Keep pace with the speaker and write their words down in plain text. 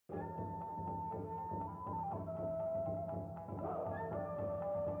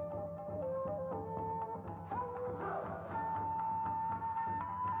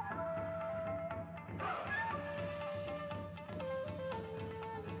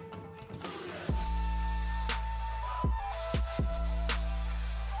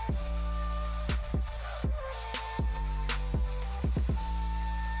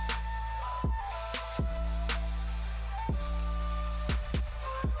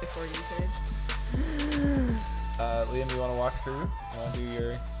For You page. Liam, you want to walk through? You want to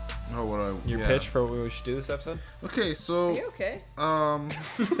do your Yeah. pitch for what we should do this episode? Okay, Are so you okay?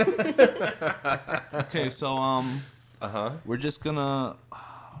 we're just gonna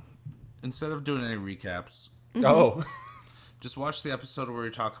instead of doing any recaps, Oh, just watch the episode where we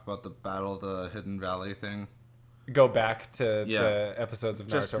talk about the Battle of the Hidden Valley thing. go back to Yeah. the episodes of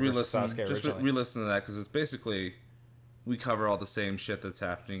Just Naruto versus re-listen, Sasuke just originally. re-listen to that because it's basically we cover all the same shit that's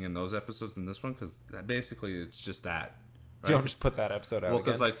happening in those episodes in this one because basically it's just that. Do you right? want to just put that episode out Well,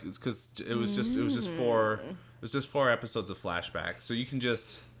 again? because it was just four episodes of flashback. So you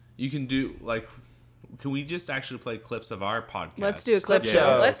can do like, can we just actually play clips of our podcast? Let's do a clip Yeah.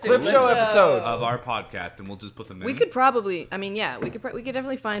 show. Let's do Clip a show episode. of our podcast, and we'll just put them in. We could probably, I mean, yeah, we could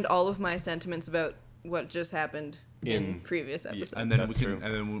definitely find all of my sentiments about what just happened in previous episodes. and then That's we can, true.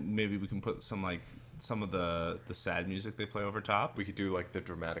 and then maybe we can put some of the sad music they play over top. We could do like the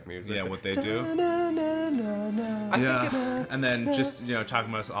dramatic music. Yeah, what they do. I think it's And then just talking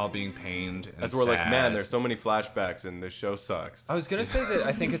about us all being pained. And As we're like, man, sad. there's so many flashbacks and this show sucks. I was gonna say that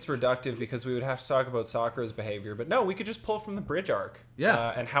I think it's reductive because we would have to talk about Sakura's behavior, but no, we could just pull from the bridge arc.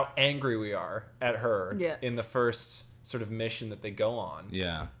 Yeah. And how angry we are at her Yeah. in the first sort of mission that they go on.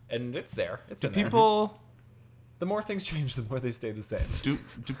 Yeah. And it's there. It's Do in there. people The more things change, the more they stay the same.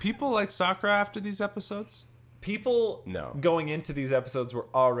 do people like Sakura after these episodes? People No. going into these episodes were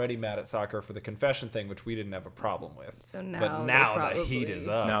already mad at Sakura for the confession thing, which we didn't have a problem with. So now but they now the probably- heat is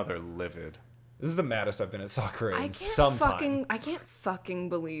up. Now they're livid. This is the maddest I've been at Sakura I in can't some time. I can't fucking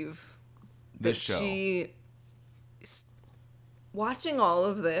believe This that show. she watching all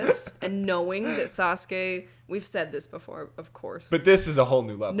of this and knowing that Sasuke, we've said this before, of course. But this is a whole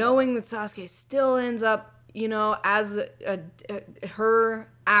new level. Knowing that Sasuke still ends up, as her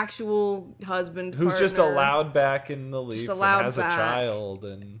actual husband, Who's just partner. allowed back in the leaf allowed and has back. a child,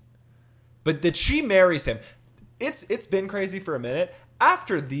 but that she marries him. It's been crazy for a minute.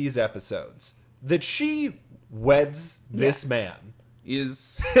 After these episodes, that she weds this man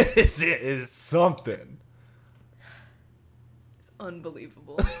Is is something. It's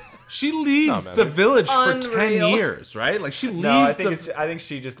unbelievable. she leaves man, the it's village for 10 unreal. years, right? Like she leaves No, I think the I think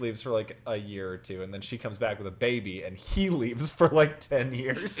she just leaves for like a year or two, and then she comes back with a baby, and he leaves for like 10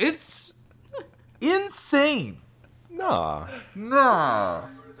 years. It's insane. Nah. Nah.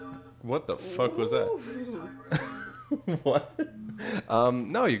 What the fuck was that? What?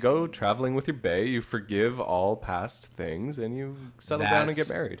 No, you go traveling with your bae, you forgive all past things, and you settle down and get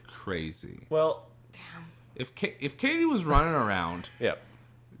married. Crazy. Well, If Katie was running around Yep.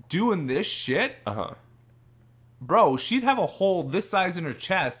 doing this shit, Uh-huh. bro, she'd have a hole this size in her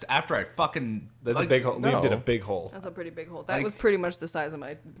chest after I fucking. that's like, a big hole. Liam no. did a big hole. That's a pretty big hole. That Like- was pretty much the size of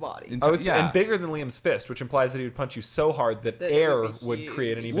my body. Oh, it's yeah. and bigger than Liam's fist, which implies that he would punch you so hard that, That it air would be would huge.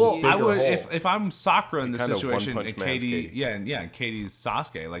 create an even Well, bigger I would hole. if I'm Sakura in this Kinda situation One and Punch Man's Katie, Katie. yeah, and Katie's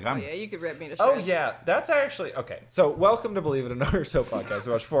Sasuke. Like Oh I'm. yeah, you could rip me to Oh shreds. yeah, that's actually okay. So welcome to Believe It or Naruto podcast.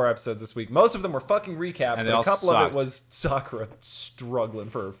 We watched 4 episodes this week. Most of them were fucking recap, And but they a all couple of sucked. it was Sakura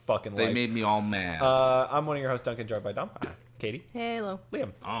struggling for her fucking They life. made me all mad. I'm one of your hosts, Duncan, joined by Dom, Katie, Hello.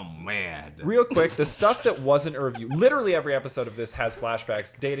 Liam. I'm mad. Real quick, the stuff that wasn't a review. Literally every episode of this has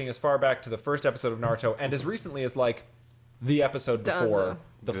flashbacks dating as far back to the first episode of Naruto and as recently as like the episode before Danzo.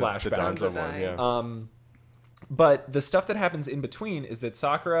 the The flashback. Danzo one, dying. yeah. But the stuff that happens in between is that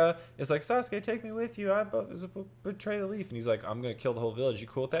Sakura is like, Sasuke, take me with you. I betray the leaf. And he's like, I'm going to kill the whole village. You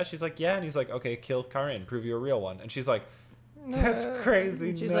cool with that? She's like, yeah. And he's like, okay, kill Karin. Prove you're a real one. And she's like, that's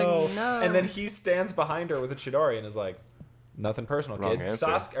crazy. She's no. like, no. And then he stands behind her with a Chidori and is like, nothing personal, Wrong kid. answer.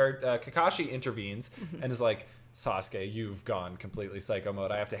 Kakashi intervenes and is like, Sasuke, you've gone completely psycho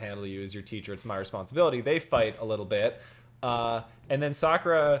mode. I have to handle you as your teacher. It's my responsibility. They fight a little bit. And then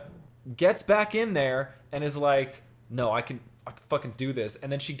Sakura gets back in there and is like, no, I can fucking do this.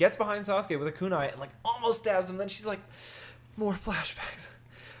 And then she gets behind Sasuke with a kunai and like almost stabs him. Then she's like, more flashbacks.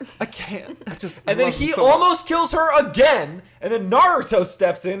 I can't. And then love him he so much. almost kills her again. And then Naruto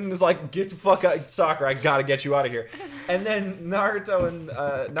steps in and is like, get the fuck out, Sakura. I gotta get you out of here. And then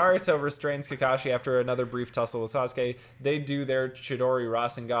Naruto restrains Kakashi after another brief tussle with Sasuke. They do their Chidori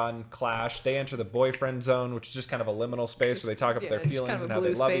Rasengan clash. They enter the boyfriend zone, which is just kind of a liminal space where they talk about their just feelings kind of and a how they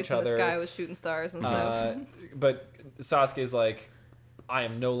blue love space each in other. the sky with shooting stars and stuff. But Sasuke's like, I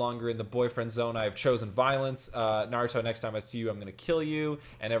am no longer in the boyfriend zone. I have chosen violence. Naruto, next time I see you, I'm going to kill you.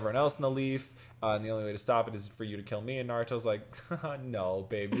 And everyone else in the leaf. And the only way to stop it is for you to kill me. And Naruto's like, no,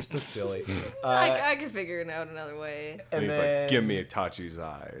 babe, you're so silly. I can figure it out another way. And he's then like, give me Itachi's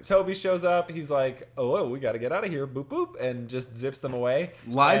eyes. Toby shows up. He's like, oh, we got to get out of here. Boop, boop. And just zips them away.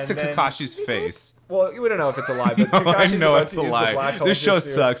 Lies And to then- Kakashi's face. Well, we don't know if it's a lie, but No, I Kakashi's know about it's to a use the black lie. hole This show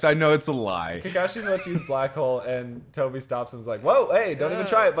jutsu. sucks. I know it's a lie. Kakashi's about to use black hole, and Toby stops him and is like, whoa, hey, don't even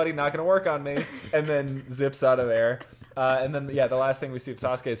try it, buddy. Not going to work on me. And then zips out of there. And then, the last thing we see of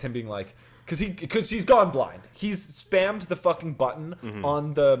Sasuke is him being like, because he's gone blind. He's spammed the fucking button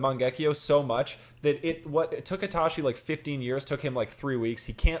on the Mangekyo so much that it took Itachi like 15 years, took him like 3 weeks.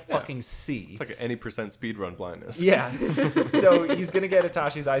 He can't fucking see. It's like an any percent speedrun blindness. Yeah. So he's going to get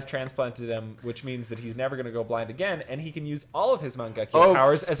Itachi's eyes transplanted to him, which means that he's never going to go blind again, and he can use all of his Mangekyo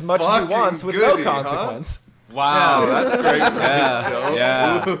powers as much as he fucking wants with goody, no huh? consequence. Wow. That's great for Yeah. this show.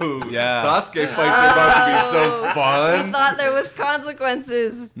 Yeah. Ooh. Yeah. Sasuke fights are about to be so I fun. thought there was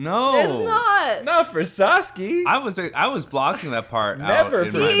consequences. No. There's not. Not for Sasuke. I was blocking that part Never out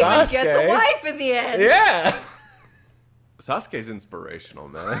in for He my- even Sasuke. gets a wife in the end. Yeah. Sasuke's inspirational,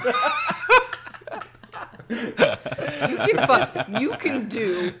 man. You can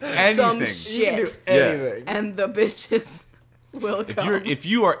do some Anything. shit, You can do anything. and the bitches will come. If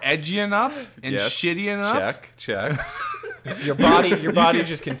you are edgy enough and Yes. shitty enough, Check. Your body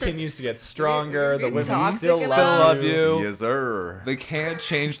just continues to get stronger. The You're women toxic still enough. love you. Yes, sir. they can't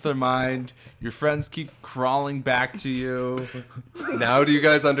change their mind. Your friends keep crawling back to you. Now do you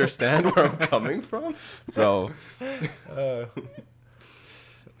guys understand where I'm coming from? Bro.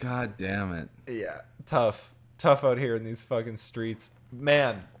 God damn it. Yeah, tough out here in these fucking streets,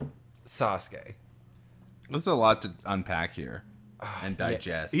 man. Sasuke. There's a lot to unpack here and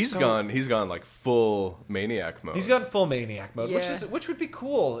digest. He's gone like full maniac mode. He's got full maniac mode, Yeah. which would be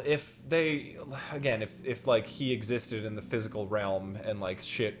cool if they, again, if like he existed in the physical realm and like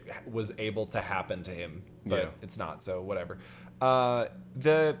shit was able to happen to him, but Yeah. it's not. So whatever.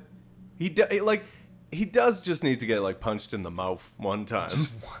 He does just need to get like punched in the mouth one time.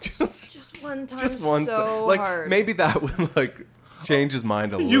 Just one time. Just one so time. Like hard. maybe that would like change his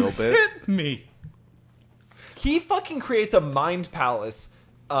mind a little bit. hit me. He fucking creates a mind palace.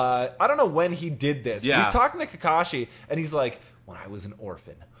 I don't know when he did this. But Yeah. he's talking to Kakashi, and he's like, "When I was an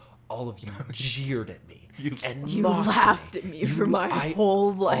orphan, all of you jeered at me and You mocked laughed me. at me for my I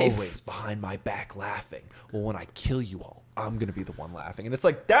whole life." Always behind my back laughing. Well, when I kill you all, I'm gonna be the one laughing." And it's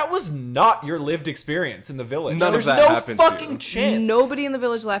like, that was not your lived experience in the village. None of There's that no happened to fucking you. chance. Nobody in the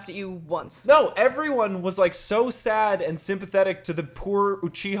village laughed at you once. No, everyone was like so sad and sympathetic to the poor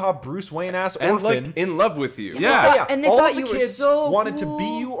Uchiha Bruce Wayne ass And orphan. like in love with you. Yeah. And they all thought of the you were kids so wanted to cool.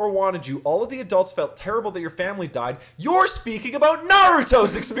 be you or wanted you. All of the adults felt terrible that your family died. You're speaking about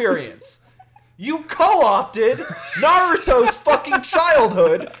Naruto's experience. You co-opted Naruto's fucking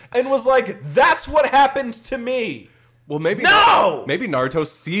childhood and was like, "That's what happened to me." Well, maybe No! Maybe Naruto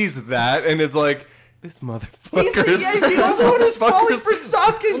sees that and is like, this motherfucker. He's the only one who's falling for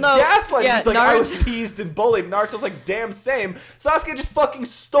Sasuke's Well, no, gaslighting. yeah, He's like, "I was Naruto- teased and bullied." Naruto's like, "Damn same." Sasuke just fucking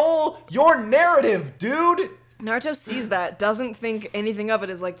stole your narrative, dude. Naruto sees that, doesn't think anything of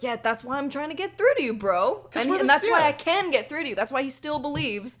it, is like, yeah, that's why I'm trying to get through to you, bro. And we're the that's why yeah. I can get through to you. That's why he still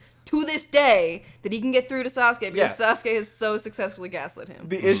believes, to this day, that he can get through to Sasuke, because Yeah. Sasuke has so successfully gaslit him.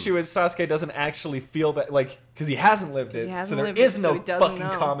 The issue is Sasuke doesn't actually feel that, like, because he hasn't lived it, he hasn't so there lived it, is so no he doesn't fucking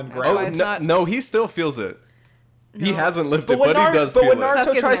know. common That's ground. why it's no, not- no, he still feels it. He hasn't lived But it, when but he does but feel when it. Naruto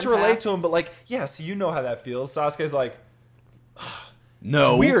Sasuke's tries an to relate empath. to him, but like, yeah, so you know how that feels. Sasuke's like,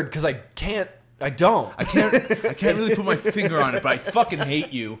 No. it's weird because I don't. I can't really put my finger on it, but I fucking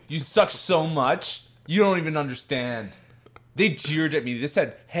hate you. You suck so much. You don't even understand. They jeered at me. They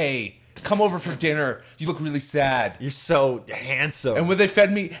said, "Hey, come over for dinner. You look really sad." You're so handsome. And when they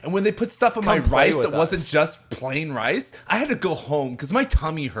fed me, and when they put stuff on my Come play rice with that wasn't us. just plain rice, I had to go home because my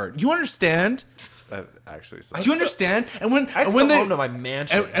tummy hurt. You understand? That actually sucks. Do you understand? And when I had to and when come they home to my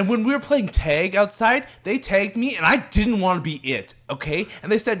mansion. and when we were playing tag outside, they tagged me, and I didn't want to be it. Okay, and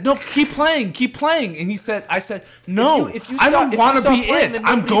they said, "No, keep playing." And I said, "No, I don't want to be it.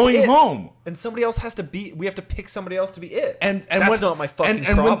 I'm going home." And somebody else has to be. We have to pick somebody else to be it. And that's when, not my fucking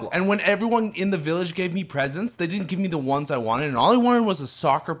and problem. when everyone in the village gave me presents, they didn't give me the ones I wanted, and all I wanted was a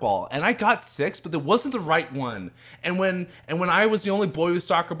soccer ball. And I got 6, but it wasn't the right one. And when I was the only boy with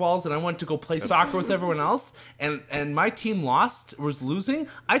soccer balls, and I went to go play soccer with everyone else, and my team was losing,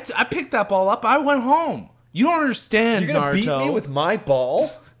 I picked that ball up. I went home. You don't understand, You're gonna Naruto. beat me with my ball?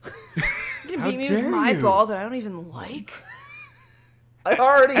 You're gonna beat me with dare my you. ball that I don't even like? I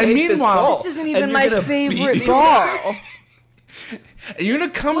already And hate this meanwhile- ball. This isn't And even you're my gonna beat favorite me. ball. And you're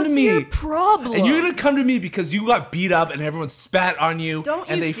gonna come What's to me. your problem? And you're gonna come to me because you got beat up and everyone spat on you. Don't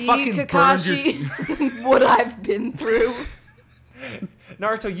and you they see, fucking burned your. Kakashi, what I've been through?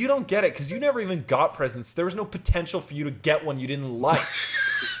 Naruto, you don't get it because you never even got presents. There was no potential for you to get one you didn't like.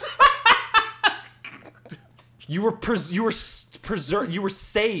 You were preserved. You were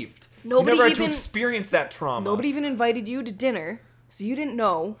saved. Nobody you never had to even- experience that trauma. Nobody even invited you to dinner, so you didn't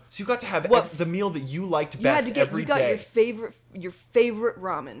know. So you got to have What the meal that you liked You had best to get. every You got day. your favorite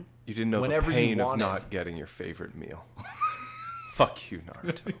ramen. You didn't know Whenever the you pain of wanted. not getting your favorite meal. Fuck you,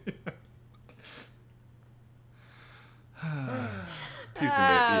 Naruto. He's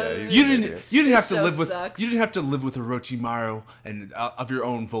he's You an didn't. idiot. You didn't have This to show live with. sucks. You didn't have to live with Orochimaru and of your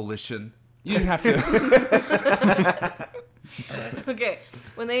own volition. You didn't have to. Okay,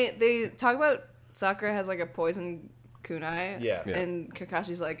 when they talk about Sakura has like a poison kunai, Yeah. Yeah. and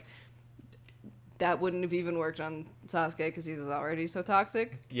Kakashi's like, that wouldn't have even worked on Sasuke because he's already so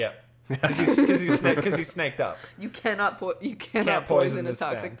toxic. Yeah. Because he's snaked up. You cannot Can't poison poison a this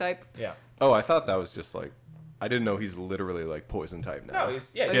toxic man. type. Yeah. Oh, I thought that was just like. I didn't know he's literally like poison type now. No,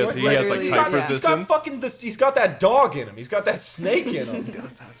 he's yeah. Yes, he Like, has like literally, type yeah. He's got resistance. fucking this. He's got that dog in him. He's got that snake in him. He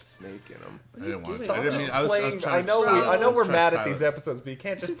does have snake in him. I didn't want. Stop I didn't Just mean. I was playing. trying I know. to I know silence- we're trying to mad at silence- these episodes, but you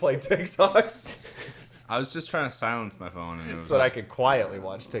can't just play TikToks I was just trying to silence my phone, and it was so that I could quietly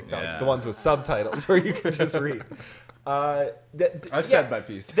watch TikToks. Yeah. The ones with subtitles where you can just read. I've said my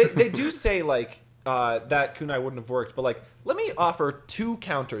piece. They do say like that kunai wouldn't have worked, but like let me offer two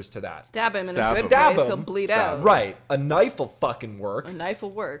counters to that. Stab him in Stab a him. good Stab place, him. he'll bleed Stab out. Right, a knife will fucking work. A knife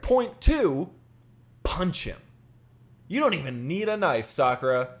will work. Point two, punch him. You don't even need a knife,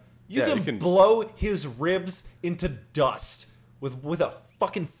 Sakura. You, Yeah, can, you can- blow his ribs into dust with a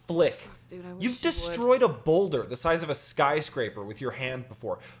fucking flick. Dude, I wish You've you would. destroyed a boulder the size of a skyscraper with your hand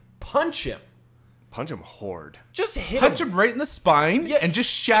before. Punch him. Punch him hard. Just hit Punch him right in the spine Yeah. and just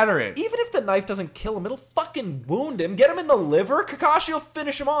shatter it. Even if the knife doesn't kill him, it'll fucking wound him. Get him in the liver. Kakashi will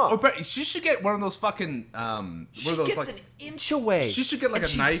finish him off. Or but she should get one of those fucking one She of those gets like an inch away. she should get like and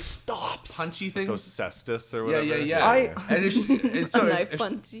a she knife stops. punchy thing. Those cestus or Yeah, whatever. yeah, yeah. And if she, and so A if- knife if-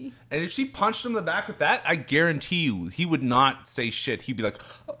 punchy. And if she punched him in the back with that, I guarantee you, he would not say shit. He'd be like,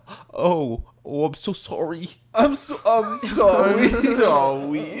 "Oh, I'm so sorry. I'm sorry.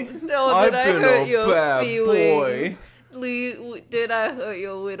 Sorry." No, I've did I been hurt a your bad feelings? Did I hurt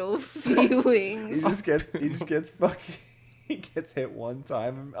your little feelings? He just gets fucking. He gets hit one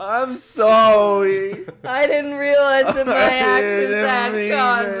time. I'm sorry. I didn't realize that my actions didn't had mean it.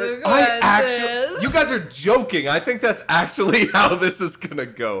 consequences. I actually, you guys are joking. I think that's actually how this is gonna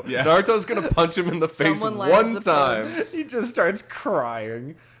go. Yeah. Naruto's gonna punch him in the face Someone lands one a time. punch. He just starts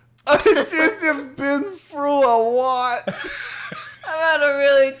crying. I just have been through a lot. I've had a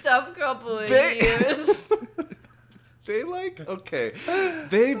really tough couple of years. They like okay.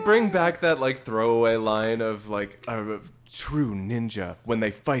 They bring back that like throwaway line of like a true ninja. When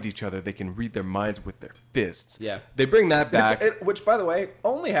they fight each other, they can read their minds with their fists. Yeah. They bring that back. Which, by the way,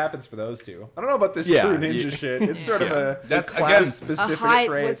 only happens for those two. I don't know about this Yeah, true ninja yeah. shit. It's sort of Yeah. a That's, class again, specific Well,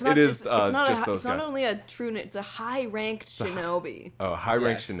 trait. it's not It just, is, it's not, just a, those it's not guys. only a true, it's a high-ranked shinobi. Oh, high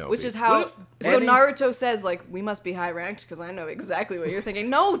rank Yeah. shinobi. Which is how. What if So any- Naruto says, like, we must be high ranked because I know exactly what you're thinking.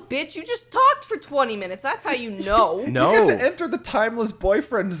 No, bitch, you just talked for 20 minutes. That's how you know. no. You get to enter the timeless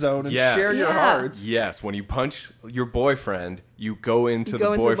boyfriend zone and Yes. share your Yeah. hearts. Yes, when you punch your boyfriend, you go into You the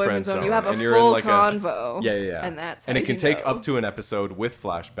go into boyfriend zone. You have a and you're full in like convo. Yeah, yeah, yeah. And that's and how it can you take know. up to an episode with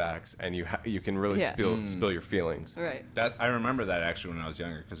flashbacks, and you can really Yeah. spill your feelings. Right. That I remember that actually when I was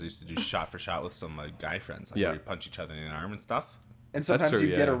younger because I used to do shot for shot with some like guy friends. Like, Yeah. where we punch each other in the arm and stuff. And sometimes true,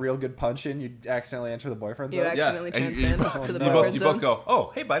 you get yeah. a real good punch in, you accidentally enter the boyfriend You zone. accidentally and transcend you- to the no. boyfriend You zone. both go,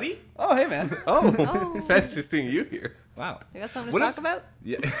 "Oh, hey, buddy." Oh, hey, man. Oh, Oh. fancy seeing you here. Wow. You got something to What if- talk about?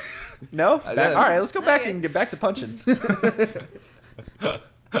 Yeah. No? don't All know. right, let's go back Okay. and get back to punching.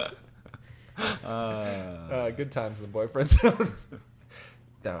 Good times in the boyfriend zone.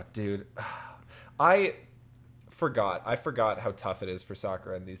 No, dude. I forgot how tough it is for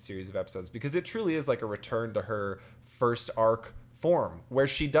Sakura in these series of episodes because it truly is like a return to her first arc form where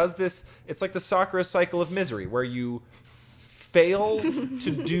she does this. It's like the Sakura cycle of misery where you fail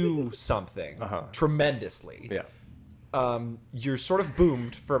to do something tremendously. Yeah. You're sort of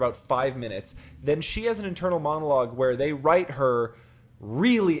boomed for about 5 minutes. Then she has an internal monologue where they write her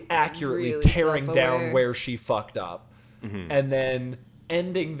really accurately Really tearing down self-aware. where she fucked up. And then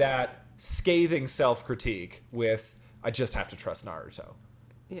ending that scathing self-critique with, I just have to trust Naruto.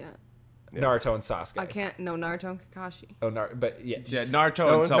 Yeah. Naruto and Sasuke. I can't. No, Naruto and Kakashi. Oh, but yeah. Yeah, Naruto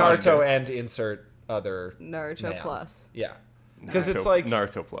No, and Naruto Sasuke. and insert other Naruto male. plus. Yeah. because it's like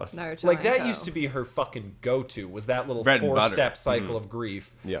Naruto Plus. Naruto like that Anko. used to be her fucking go-to, was that little Bread and butter. 4-step cycle of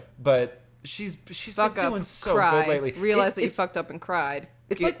grief. Yeah. But she's Fuck been up, doing so cry, good lately. realize that you It's- fucked up and cried.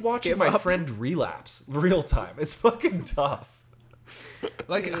 It's like watching give my up. friend relapse real time. It's fucking tough.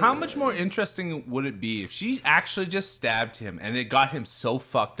 Like, how much more interesting would it be if she actually just stabbed him and it got him so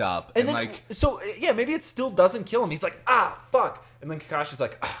fucked up? And, then, like, so yeah, maybe it still doesn't kill him. He's like, ah, fuck. And then Kakashi's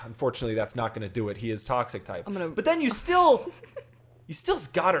like, unfortunately, that's not going to do it. He is toxic type. But then you still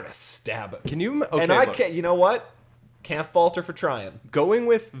got her to stab him. Can you? Okay, and I look. can't. You know what? Can't fault her for trying. Going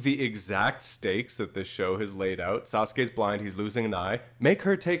with the exact stakes that this show has laid out, Sasuke's blind, he's losing an eye. Make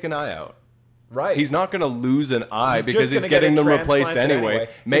her take an eye out. Right. He's not going to lose an eye He's because just he's gonna get getting it them replaced transplanted anyway. anyway.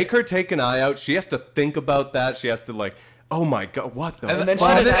 Make her take an eye out. She has to think about that. She has to like, oh my god, what the? And then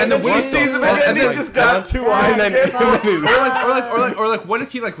fuck? she just, and then what she if- sees him and again, and he then- just got two eyes and again. then, or like, what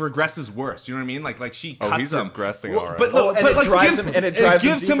if he like regresses worse? You know what I mean? Like she cuts he's him. regressing Well, alright. But, Oh, and but it like drives gives, him- and it it drives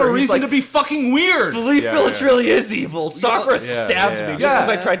him gives him deeper. a He's reason like, to be fucking weird. The leaf Yeah, village yeah. really is evil. Sakura Yeah, stabbed yeah, me yeah. just because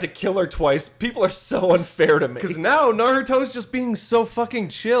I Yeah. tried to kill her twice. People are so unfair to me. Because now Naruto's just being so fucking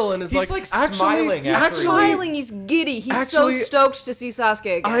chill and is He's, like, like, smiling He's after he smiling. He's giddy. He's Actually, so stoked to see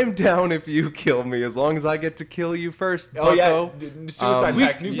Sasuke again. I'm down if you kill me as long as I get to kill you first. Oh yeah, bucko." Suicide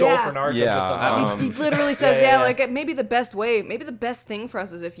Pact, new goal yeah. for Naruto. Yeah, Just on He literally says, yeah, yeah, yeah. like maybe the best way, maybe the best thing for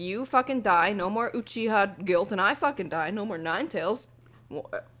us is if you fucking die, no more Uchiha guilt, and I fucking die, no more Nine Tails. a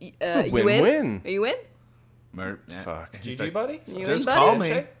You in? win-win. Are you in? Fuck. He's GG, like, buddy. You just in, call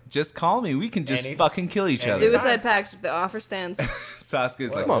buddy? me. Just call me. We can just Any- fucking kill each other. Anytime. Suicide Pact. The offer stands.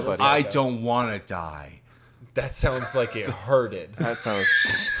 Sasuke's like, Come on, buddy. I don't want to die. That sounds like it hurted. That sounds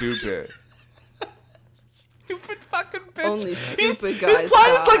stupid. Stupid fucking bitch. Only stupid His guys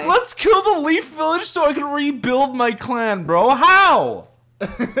plan is like, die. let's kill the Leaf Village so I can rebuild my clan, bro. How?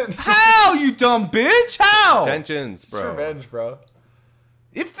 How, you dumb bitch? How? Vengeance, It's bro. revenge, bro.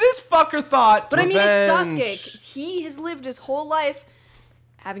 If this fucker thought, But I mean, it's Revenge. Sasuke. He has lived his whole life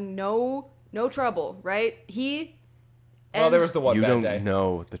having no trouble, right? Well, there was the one You bad don't day.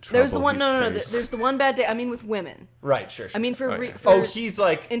 know the trouble. There's the one. he's No. faced. There's the one bad day. I mean, with women. Right, sure. I mean, for, Oh, re, yeah. for oh, he's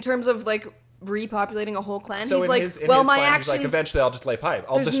like. in terms of like repopulating a whole clan. So he's in like, his, in well, his my plan, actions. he's like, eventually I'll just lay pipe.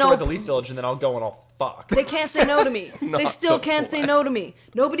 I'll There's destroy no- the Leaf Village and then I'll go and I'll fuck. They can't say no to me. They still the can't say no to me.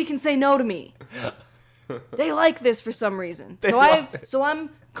 Nobody can say no to me. They like this for some reason. So I'm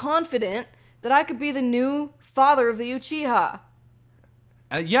confident that I could be the new father of the Uchiha.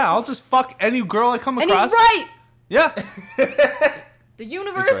 yeah, I'll just fuck any girl I come And across. he's right. Yeah. The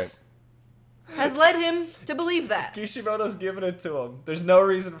universe has led him to believe that. Kishimoto's giving it to him. There's no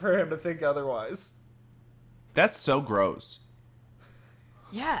reason for him to think otherwise. That's so gross.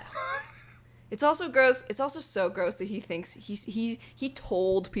 Yeah. It's also gross. It's also so gross that he thinks he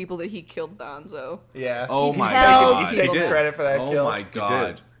told people that he killed Danzo. Yeah. Oh He my tells god. He's people taking that. credit for that Oh kill. my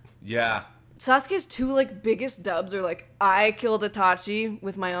god. Yeah. Sasuke's two like biggest dubs are like, I killed Itachi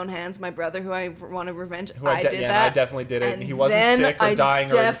with my own hands, my brother who I wanted revenge. I did yeah, that. and I definitely did it, and he wasn't then sick or I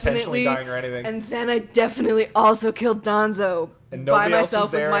dying or intentionally definitely- dying or anything. And then I definitely also killed Danzo And by nobody else was myself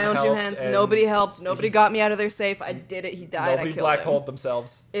with there my and own two helped, hands. and Nobody helped. Nobody got me out of their safe. I did it. He died. I Nobody killed black him. holed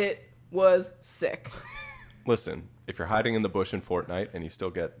themselves. It was sick. Listen, if you're hiding in the bush in Fortnite and you still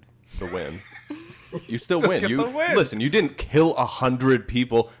get the win, you still win. get You the win. listen. You didn't kill 100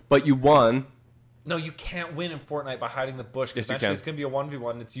 people, but you won. No, you can't win in Fortnite by hiding in the bush. Yes, Because you eventually can. it's gonna be a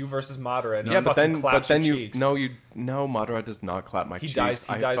 1v1. It's you versus Madara, and Yeah, he but fucking then claps you your cheeks. no Madara does not clap my He cheeks. dies-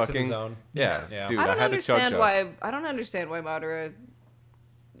 he I dies to the fucking, zone. Yeah, Yeah. dude, I don't had to chug understand chug. why. I don't understand why Madara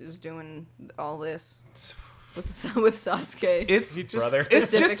is doing all this with Sasuke. It's Need just, brother. it's just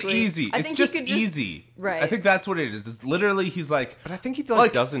Specifically. easy. I It's think he just could just- easy. Right. I think that's what it is. It's literally he's like, But I think he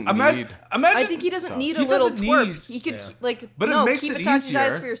like, doesn't imagine, need. Imagine, I think he doesn't need He a little doesn't twerp. need- He could Yeah. like, But it no, makes keep it Itachi's easier.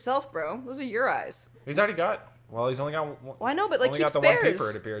 eyes for yourself, bro. Those are your eyes. He's already got. Well, he's only got. One, Well, I know, but like only keep got the one spares. paper.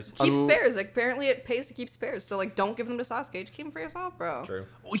 It appears. Keep Oh. spares. Like apparently it pays to keep spares. So like, don't give them to Sasuke. Just keep them for yourself, bro. True.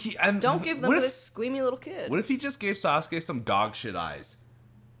 and Don't give them what to if, this squeamy little kid. What if he just gave Sasuke some dog shit eyes?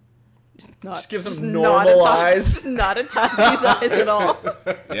 Not, Just gives just him not normal Ita- eyes. just not Itachi's eyes at all.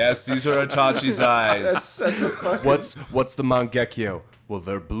 Yes, these are Itachi's eyes. What's the Mangekyo? Well,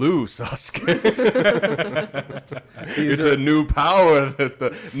 they're blue, Sasuke. It's a new power that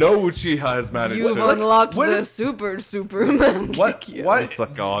the no Uchiha has managed You've to. unlocked what the if- Superman. What? What? It's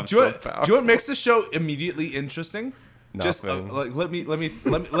like, oh, I'm do, you so want, powerful. do you know what makes the show immediately interesting? Just Nothing. like let me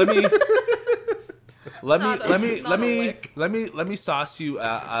Let Not me sauce you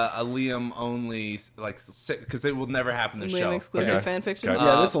a Liam only like because it will never happen in the show. Liam exclusive Okay. fan fiction. Okay.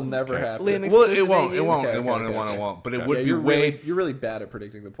 Yeah, this will never happen. Liam Well, exclusive. it won't. AU. It won't. Okay, It won't. okay, It won't. okay. It won't. But it Yeah, would be you're way. really bad at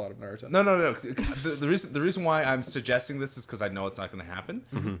predicting the plot of Naruto. No. The reason why I'm suggesting this is because I know it's not going to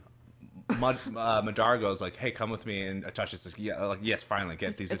happen. Madara goes like, "Hey, come with me," and Itachi says, "Yeah, like yes, finally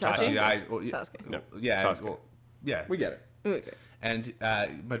get these Itachi? Itachi eyes." Well, Sasuke. No. yeah, Sasuke. well, yeah. We get it. Okay. And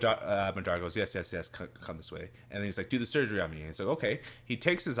Madara goes, yes, come this way. And then he's like, do the surgery on me. And he's like, okay. He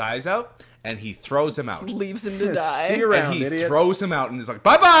takes his eyes out and he throws him out. Leaves him to See die. you around, And he idiot. throws him out and he's like,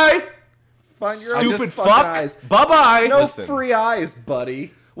 bye-bye, Find your own stupid fucking fuck. eyes. Bye-bye. No Listen. free eyes,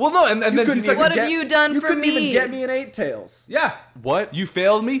 buddy. Well, no, and then couldn't he's like, even What have you done for couldn't even me? get me an 8 tails. yeah, What? you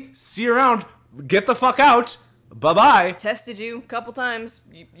failed me. See you around. Get the fuck out. Bye-bye. Tested you a couple times.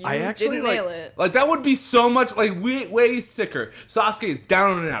 You I actually, didn't like- nail it. Like, that would be so much, like, way sicker. Sasuke is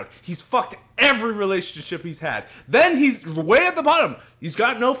down and out. He's fucked every relationship he's had. Then he's way at the bottom. He's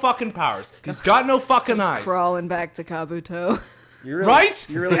got no fucking powers. He's got no fucking eyes. Crawling back to Kabuto. You're really, Right?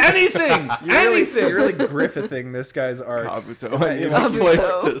 You're really, Anything. Anything. You're really Griffithing this guy's arc. Kabuto. Yeah, I need yeah, a he's-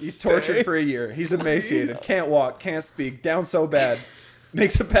 place to He's stay. tortured for a year. He's emaciated. Can't walk. Can't speak. Down so bad.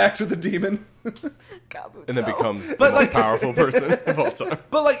 Makes a pact with a demon. Kabuto. And then becomes the But, most like- powerful person of all time.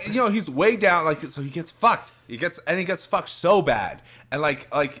 But like, you know, he's way down. Like, so he gets fucked. He gets fucked so bad, and like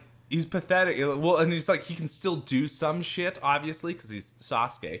he's pathetic. Well, and he's like, he can still do some shit, obviously, because he's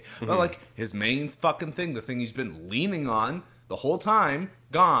Sasuke. But like, his main fucking thing, the thing he's been leaning on the whole time,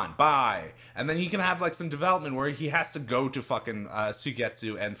 gone. Bye. And then he can have like some development where he has to go to fucking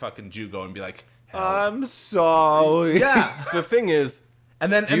Suigetsu and fucking Jugo and be like, help. I'm sorry. Yeah. The thing is,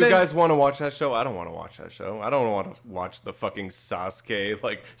 And then do and you then, guys want to watch that show? I don't want to watch that show. I don't want to watch the fucking Sasuke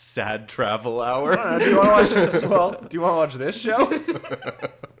like sad travel hour. Do you want to watch this? Well, do you want to watch this show?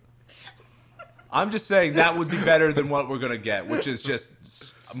 I'm just saying that would be better than what we're gonna get, which is just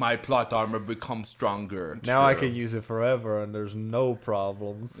my plot armor becomes stronger. Now I can use it forever, and there's no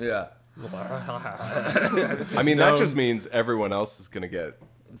problems. Yeah. I mean, that just means everyone else is gonna get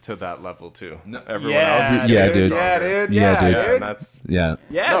to that level too. Everyone Yeah, else is dude. gonna Yeah, get dude. stronger. Yeah, dude. Yeah, Yeah, dude. Yeah, dude. and that's Yeah.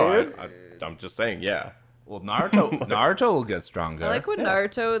 Yeah, no. dude. I'm just saying. Yeah. Well, Naruto will get stronger. I like when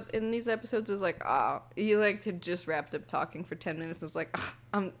Naruto in these episodes was like, he like had just wrapped up talking for 10 minutes and was like,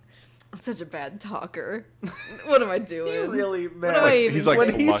 I'm such a bad talker. What am I doing? He really, man. What am I even He's like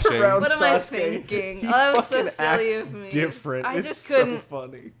when he's blushing. around What am I Sasuke, thinking? he Oh, that was so fucking silly acts of me. different. I It's just so couldn't.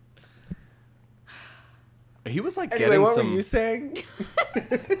 funny. He was like Anyway, getting what some. were you saying?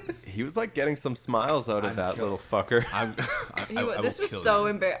 He was like getting some smiles out of that little fucker. This was so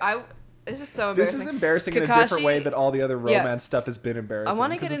embarrassing. This is so This embarrassing. is embarrassing in a different way Kakashi- that all the other Yeah. romance stuff has been embarrassing. I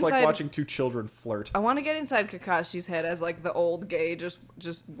wanna 'cause get it's like inside- watching two children flirt. I want to get inside Kakashi's head as like the old gay, just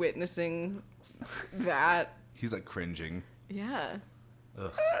witnessing that. He's like cringing. Yeah.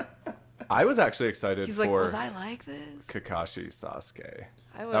 I was actually excited He's for like, was I like this? Kakashi Sasuke.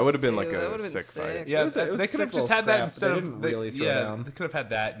 I was That would have been too. like That a would've been sick fight. Yeah, It was a they could have sick just little had that scrap. instead They of didn't really throw down. they could have had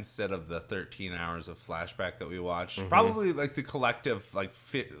that instead of the 13 hours of flashback that we watched. Mm-hmm. Probably like the collective like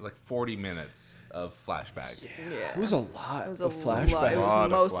 40 minutes of flashback. Yeah. It was a lot It was of It flashback. was Lot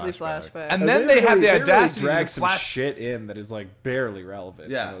of mostly flashback. flashback. And then they had the audacity to drag some flash. shit in that is like barely relevant.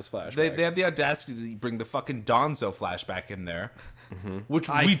 Yeah, in those flashbacks. they had the audacity to bring the fucking Donzo flashback in there, which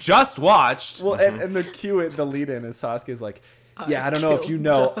we just watched. Well, and the lead in is Sasuke's like, yeah, I don't know if you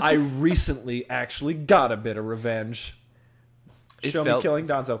know, I recently actually got a bit of revenge. It Show me felt- killing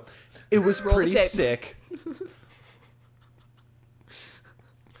Danzo. It was Roll the pretty tape. sick.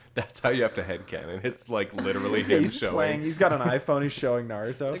 That's how you have to headcanon. It's like literally Yeah, him he's showing. playing. He's got an iPhone. He's showing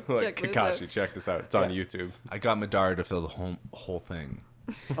Naruto. Like, Check this Kakashi, out. check this out. It's on YouTube. I got Madara to fill the whole thing.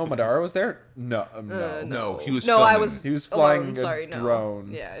 Oh, Madara was there? No, no. No, he was. No, I filming. was. He was alone, flying a sorry, no.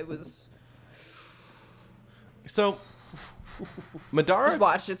 drone. Yeah, it was. So, Just Madara,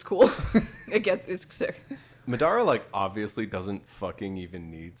 watch. It's cool. It's sick. Madara, like obviously doesn't fucking even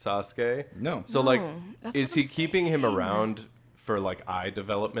need Sasuke. No. So like, that's is what he I'm keeping him saying. around for like eye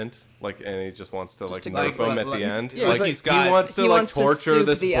development? Like, and he just wants to like to nerf go- him at like, the he's- end. yeah, like he's he's got- he wants to he like wants to torture soup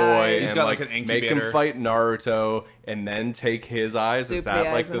this the boy eyes. He's and got, like like, an make him incubator. fight Naruto and then take his eyes. Soup Is the that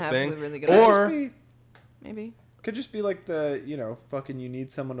like eyes and the have thing? the really good Or Just be- Maybe. could just be like the fucking you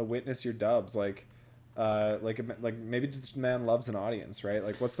need someone to witness your dubs like maybe just the man loves an audience, right?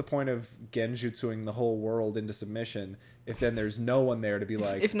 Like what's the point of genjutsuing the whole world into submission if then there's no one there to be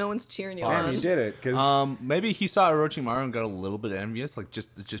like If no one's cheering you damn on. you did it because Maybe he saw Orochimaru and got a little bit envious, like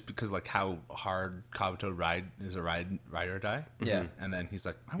just because like how hard Kabuto ride or die. Yeah. and then he's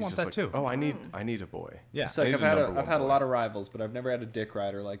like, I he's want just that like, too. oh, I need a boy. Yeah, it's like I I've need had number I've one had a boy. lot of rivals but I've never had a dick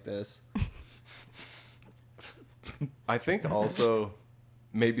rider like this. I think also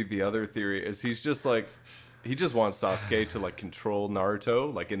maybe the other theory is he just wants Sasuke to like control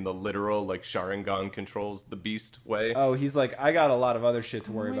Naruto, like in the literal like Sharingan controls the beast way. Oh, he's like, I got a lot of other shit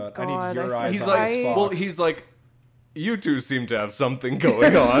to worry my about. God, I need your I eyes He's on like, this fox. well, he's like, you two seem to have something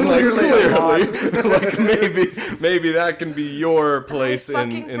going on. clearly Like maybe that can be your place I in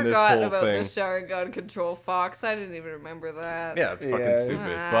fucking this forgot whole about thing. the Sharingan control fox. I didn't even remember that. Yeah, it's fucking Yeah.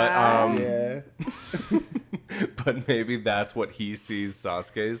 stupid. Ah. Yeah. But maybe that's what he sees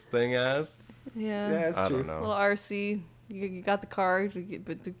Sasuke's thing as. Yeah. Yeah, that's I true. don't know. Little RC. You got the car, but you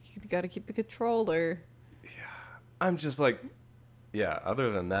got to keep the controller. I'm just like, yeah.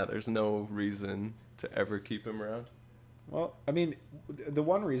 Other than that, there's no reason to ever keep him around. Well, I mean, the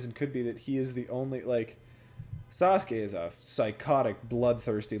one reason could be that he is the only, like, Sasuke is a psychotic,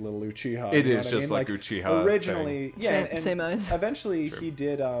 bloodthirsty little Uchiha. It you know is what I just mean? like Uchiha Originally, yeah, and Same eyes. eventually True. he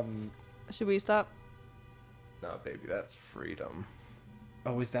did, Should we stop? No, baby, that's freedom.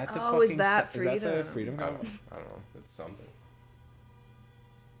 oh, is that the Oh, fucking... is that Is that the freedom? freedom? I don't know. It's something.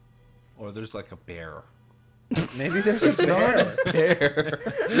 Or there's like a bear. Maybe there's a bear. Bear.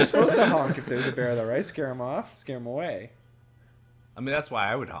 You're supposed to honk if there's a bear, though, right? Scare him off, scare him away. I mean, that's why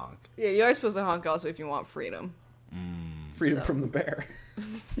I would honk. Yeah, you are supposed to honk also if you want freedom. Freedom So. from the bear.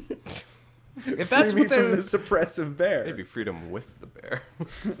 If that's Free me what from they the suppressive bear. Maybe freedom with the bear.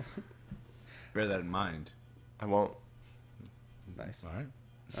 bear that in mind. I won't. Nice. All right.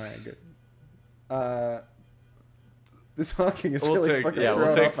 All right, good. This honking is We'll really take. fucking Yeah, we'll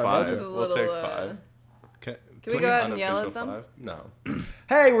throwing take off my five. This is muscles. a We'll take little, 5. Can Can we go out and yell at them? Unofficial 5? No.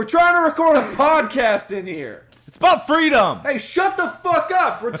 Hey, we're trying to record a podcast in here. It's about freedom. Hey, shut the fuck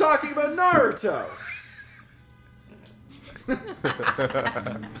up. We're talking about Naruto.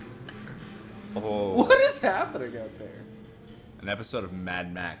 Oh. What is happening out there? An episode of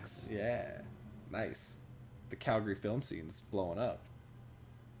Mad Max. Yeah, nice. The Calgary film scene's blowing up.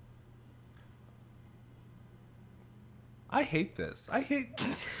 I hate this. I hate.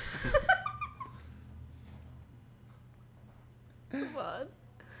 Come on.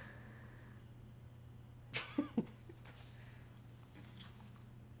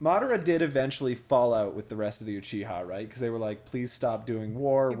 Madara did eventually fall out with the rest of the Uchiha, right? Because they were like, "Please stop doing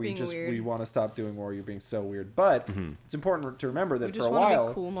war. You're being weird. We want to stop doing war. You're being so weird." But it's important to remember that We for just a want to while,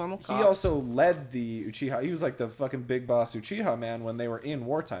 be cool, normal he cops. also led the Uchiha. He was like the fucking big boss Uchiha man when they were in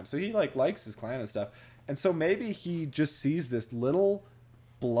wartime. So he like likes his clan and stuff. And so maybe he just sees this little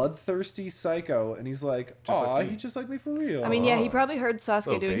bloodthirsty psycho, and he's like, Just like "Aw, me." he just like me for real." I mean, yeah, he probably heard Sasuke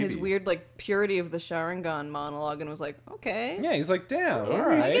Little doing his baby. weird, like, purity of the Sharingan monologue and was like, okay. yeah, he's like, "Damn, all Oh,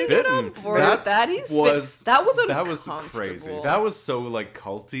 right." he's I can spitting. get on board That with that. He's was that was that was uncomfortable. crazy. That was so like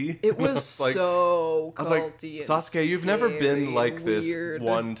culty. It was like, so I was like, culty and Sasuke, you've never been scary, like this weird.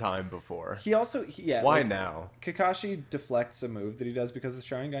 one time before. He also, yeah. Why like, now? Kakashi deflects a move that he does because of the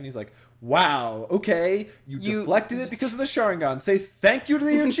Sharingan. He's like, "Wow, okay, you deflected it because of the Sharingan. Say thank you to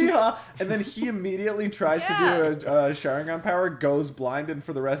the Uchiha." And then he immediately tries to do a Sharingan power, goes blind, and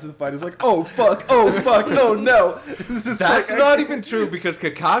for the rest of the fight is like, "Oh fuck, oh fuck, oh no." This is That's like, not even true because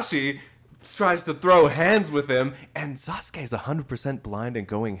Kakashi tries to throw hands with him, and Sasuke is 100% blind and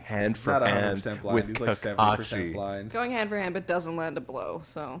going hand for not hand 100% blind. with He's like 70% Kakashi. blind. Going hand for hand, but doesn't land a blow.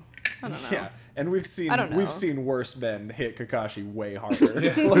 So I don't know. Yeah, and we've I don't know. seen worse men hit Kakashi way harder.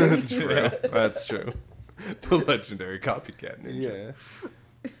 That's true. That's true. The legendary copycat ninja.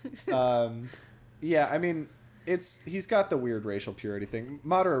 Yeah. Yeah, I mean, he's got the weird racial purity thing.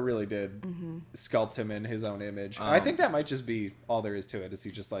 Madara really did sculpt him in his own image. I think that might just be all there is to it. Is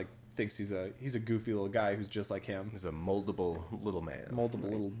he just like thinks he's a goofy little guy who's just like him, He's a moldable little man. multiple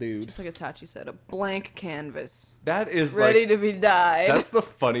little dude. Just like Itachi said, a blank canvas, That is ready like to be dyed. that's the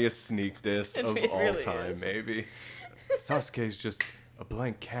funniest sneak diss It of all really time, is. maybe. Sasuke's just a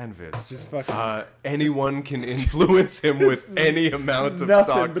blank canvas. Just fucking anyone can influence him with any amount of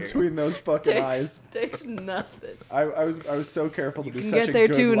nothing talking. between those fucking eyes. takes nothing. I was so careful to be can such get a there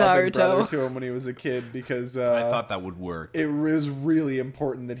good too, loving Naruto. brother to him when he was a kid because I thought that would work. it was really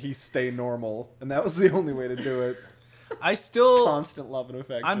important that he stay normal, and that was the only way to do it. I still. Constant love and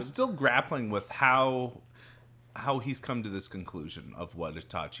affection. I'm still grappling with how he's come to this conclusion of what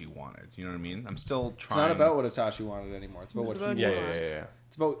Itachi wanted. You know what I mean? I'm still It's trying. not about what Itachi wanted anymore. It's about what about he yeah, wants. yeah, yeah, yeah.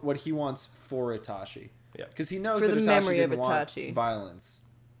 It's about what he wants for Itachi. Yeah. Because he knows For that the Itachi memory of didn't want Itachi. violence.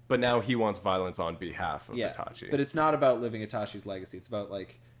 But now he wants violence on behalf of Yeah. Itachi. But it's not about living Itachi's legacy. It's about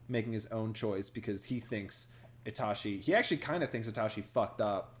like making his own choice because he thinks Itachi. He actually kind of thinks Itachi fucked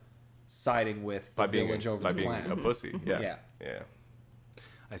up, siding with the by being village over by the being clan. a pussy. Yeah. Yeah. Yeah.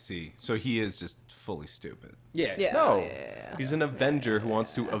 I see. So he is just fully stupid. Yeah. Yeah. No. yeah. He's an avenger who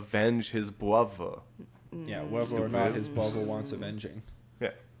wants to avenge his brother. Yeah, whether or not his bubble wants avenging. Yeah.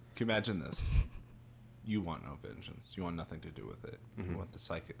 Can you imagine this? You want no vengeance. You want nothing to do with it. You want the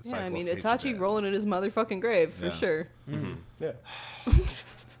cycle. Yeah, I cycle mean, of hatred Itachi to end. rolling in his motherfucking grave, for Yeah. sure. Yeah.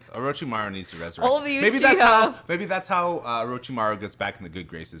 Orochimaru needs to resurrect. All of the maybe that's how. Uchiha. Maybe that's how Orochimaru gets back in the good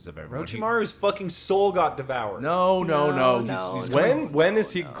graces of everyone. Orochimaru's fucking soul got devoured. No. No, He's no. When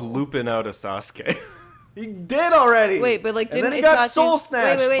is he glooping out a Sasuke? He did already. Wait, but like, and didn't then he got Itachi's... soul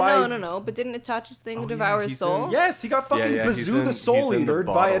snatched Wait, by... no. But didn't Itachi's thing Oh, devour yeah, his he's soul? in- Yes, he got fucking he's Bazoo the Soul he's in the Eater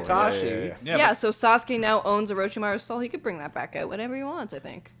by bottle. Itachi. Yeah, Yeah, so Sasuke now owns Orochimaru's soul. He could bring that back out whenever he wants, I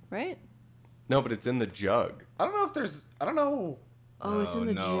think. Right? No, but it's in the jug. I don't know if there's... I don't know... Oh, it's in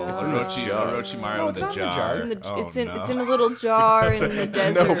the no. jar. It's jar. Orochimaru No, in it's the not in the jar. jar. It's in the Oh, it's in no. it's in a little jar in the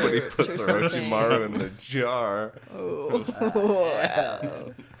desert. Nobody puts or something. Orochimaru in the jar. Oh,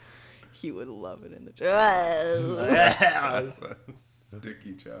 wow. He would love it in the jar. That's a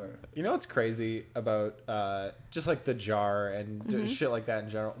sticky jar. You know what's crazy about just like the jar and shit like that in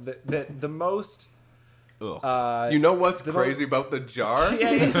general? The most... Ugh. You know what's the crazy about the jar?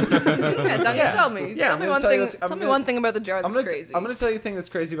 Yeah, Duncan, tell me. Yeah, tell I'm me gonna one tell you thing. this- Tell me one thing about the jar that's crazy. I'm gonna tell you a thing that's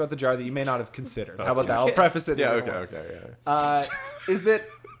crazy about the jar that you may not have considered. How about that? I'll preface it. Yeah, in a okay, way. yeah. Is that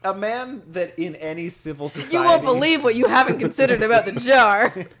a man that in any civil society... You won't believe what you haven't considered about the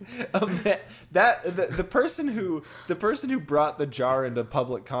jar. The person who brought the jar into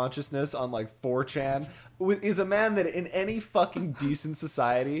public consciousness on like 4chan is a man that in any fucking decent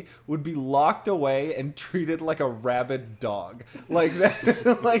society would be locked away and treated like a rabid dog. Like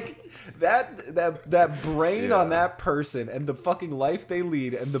that, like that brain on that person and the fucking life they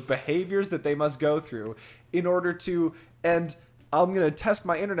lead and the behaviors that they must go through in order to... And I'm gonna test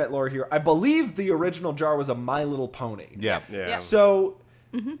my internet lore here. I believe the original jar was a My Little Pony. Yeah. Yeah. So,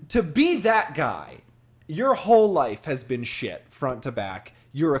 to be that guy, your whole life has been shit, front to back.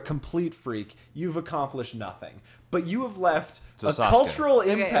 You're a complete freak. You've accomplished nothing. But you have left So a Sasuke. cultural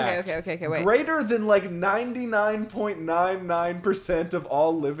Okay, impact okay, wait. greater than like 99.99% of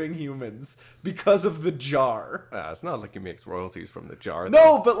all living humans because of the jar. It's not like he makes royalties from the jar.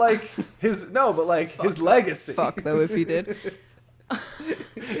 No, but like his legacy. Fuck though if he did.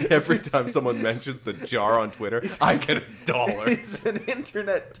 Every time someone mentions the jar on Twitter, I get $1. He's an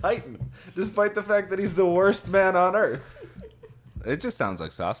internet titan, despite the fact that he's the worst man on earth. It just sounds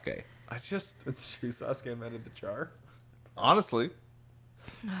like Sasuke. It's true. Sasuke invented the jar. Honestly.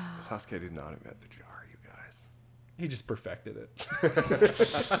 Sasuke did not invent the jar, you guys. He just perfected it.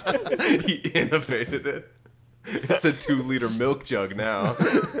 He innovated it. It's a 2-liter milk jug now.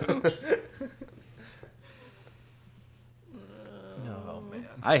 Oh man.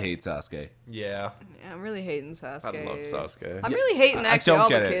 I hate Sasuke. Yeah. Yeah, I'm really hating Sasuke. I love Sasuke. I'm really hating I actually don't all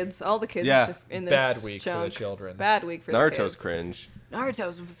get the it. kids. All the kids Yeah. in this Bad week for the chunk. children. Bad week for the Naruto's kids. cringe.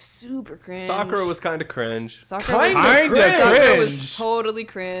 Naruto's super cringe. Sakura was kind of cringe. Sakura was, Kinda Sakura cringe. was totally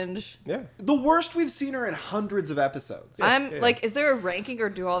cringe. Yeah. The worst we've seen her in hundreds of episodes. I'm like, is there a ranking or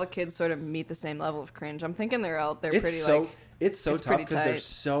do all the kids sort of meet the same level of cringe? I'm thinking they're pretty it's like, it's it's tough pretty because they're tight.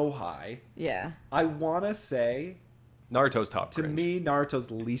 so high. yeah. I want to say, Naruto's top to cringe. me,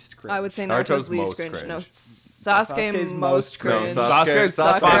 Naruto's least cringe. I would say Naruto's Naruto's least most cringe. cringe. No, Sasuke's Sasuke's most most cringe. cringe. No, Sasuke's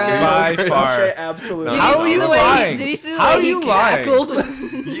Sakura. by far. Sasuke absolutely. Did How you are see you the way lying? did you see the How way are he you lying? cackled?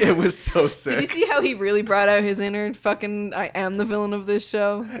 Yeah, it was so sick. Did you see how he really brought out his inner fucking I am the villain of this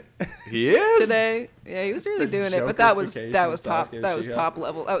show He is today? Yeah, he was really The doing it, but that was Jokerification top of Sasuke that was Uchiha. top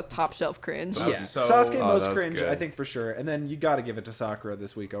level. That was top shelf cringe. That Yeah, was so- Sasuke Oh, most that was cringe, good. I think for sure. And then you got to give it to Sakura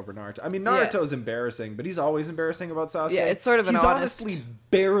this week over Naruto. I mean, Naruto's embarrassing, but he's always embarrassing about Sasuke. Yeah, it's sort of an He's honest- honestly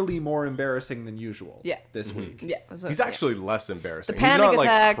barely more embarrassing than usual. Yeah. this week. Yeah, so- He's yeah. actually less embarrassing. the He's panic not,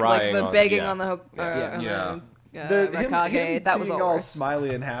 attack, like crying the on- begging yeah. on the hook, Yeah. Him Raikage, that was being all all worse.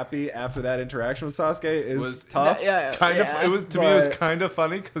 smiley and happy after that interaction with Sasuke is Was tough. Yeah, Kind yeah. of. It was to me. It was But- kind of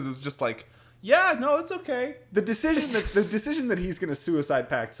funny because it was just like, yeah, no, it's okay. The decision that he's going to suicide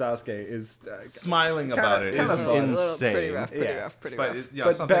pact Sasuke is Smiling about it kinda is fun. insane. Pretty rough. Pretty Yeah. rough. Pretty but rough. it, yeah,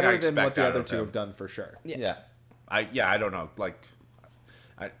 but something I better than expect what the out other of two him. have done for sure. Yeah. I don't know. Like,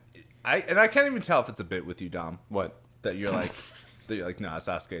 I can't even tell if it's a bit with you, Dom. What? That you're like, nah,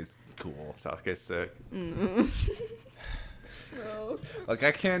 Sasuke's cool. Sasuke's sick. Like,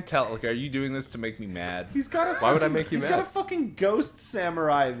 I can't tell. Like, are you doing this to make me mad? He's got a. Why would I make you He's mad? got a fucking ghost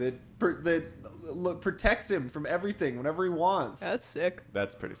samurai that protects him from everything whenever he wants. That's sick.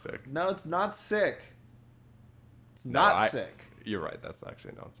 That's pretty sick. No, it's not sick. It's No, not I- sick. You're right. That's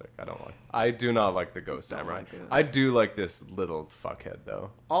actually not sick. I don't like. I do not like the Ghost Samurai. like it. I do like this little fuckhead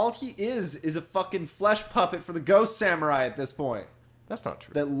though. All he is a fucking flesh puppet for the ghost samurai at this point That's not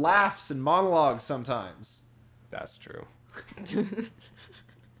true. that laughs and monologues sometimes. That's true.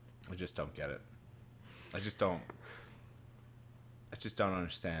 I just don't get it. I just don't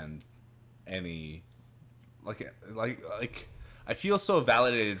understand any like I feel so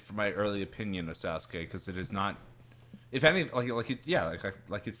validated for my early opinion of Sasuke because it is not. If any,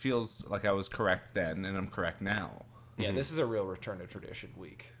 it feels like I was correct then, and I'm correct now. Yeah, this is a real return to tradition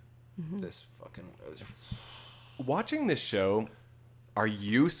week. This fucking. Watching this show, are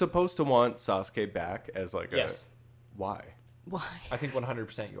you supposed to want Sasuke back as like Yes. Why? Why? I think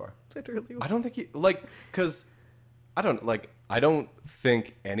 100% you are. Literally. I don't think you because I don't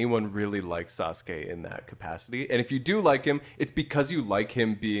think anyone really likes Sasuke in that capacity. And if you do like him, it's because you like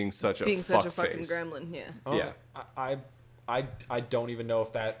him being such a fucking face. gremlin. Yeah. Oh, Yeah. I don't even know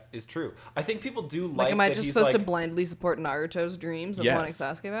if that is true. I think people do like. Like, am I that just he's supposed to like, blindly support Naruto's dreams of Yes. wanting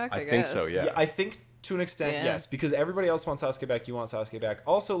Sasuke back? I I think guess. so, yeah. I think to an extent, Yeah. yes, because everybody else wants Sasuke back. You want Sasuke back.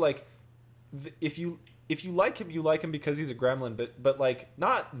 Also, like, if you like him, you like him because he's a gremlin. But like,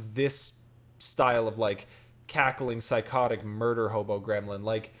 not this style of like cackling, psychotic murder hobo gremlin.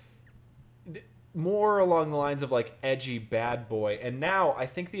 Like, more along the lines of like edgy bad boy. And now I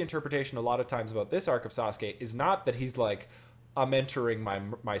think the interpretation a lot of times about this arc of Sasuke is not that he's like, I'm entering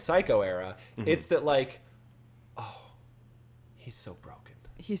my psycho era. It's that like, oh, he's so broken.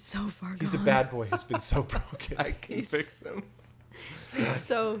 He's so far He's a gone. bad boy who's been so broken. I can fix him. He's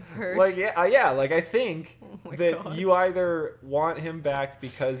so hurt. Like yeah, like I think my that God. you either want him back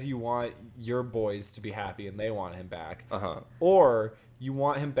because you want your boys to be happy and they want him back, or you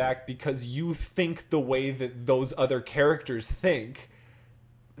want him back because you think the way that those other characters think.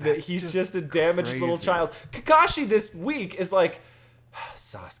 That That's he's just just a damaged little crazy. child. Kakashi this week is like,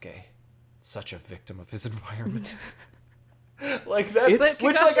 Sasuke, such a victim of his environment. Like that's But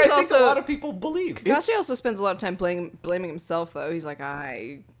which Kakashi's like I think also- a lot of people believe. Kakashi also spends a lot of time blaming himself, though. He's like,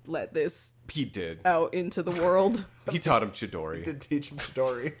 I let this He did. out into the world. He taught him Chidori. To teach him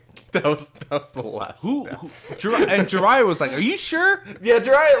Chidori. That was the last. Who? step. And Jiraiya was like, "Are you sure?" Yeah,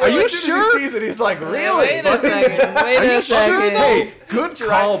 Jiraiya. Like, you as soon sure? As he sees it, he's like, "Really? Wait a second. Wait Are a you second. sure, though? Hey, good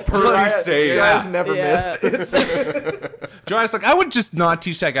call, Pearly Sage. Jiraiya's never Yeah. missed. It's, Jiraiya's like, "I would just not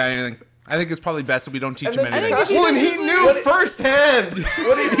teach that guy anything. I think it's probably best that we don't teach And him then anything." I think Well, and he knew firsthand.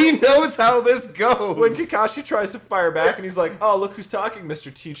 He knows how this goes. when Kakashi tries to fire back, and he's like, "Oh, look who's talking,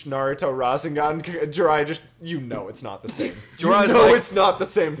 Mr. Teach Naruto Rasengan." Jiraiya just, it's not the same. Jiraiya's no, like- it's not the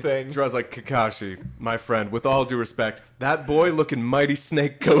same thing. Jiraiya's like, Kakashi, my friend, with all due respect, that boy looking mighty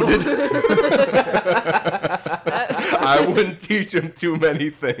snake-coated. I wouldn't teach him too many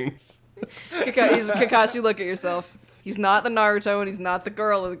things. Kakashi, look at yourself. He's not the Naruto and he's not the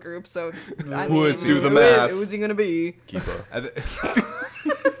girl of the group, so I Who is he? Do the math. Who is he gonna be?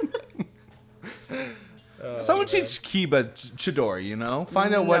 Someone teach Kiba Chidori, you know?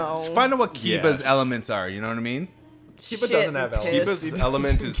 Find out No. what Kiba's Yes. elements are, you know what I mean? Kiba doesn't have and elements. piss. He Kiba's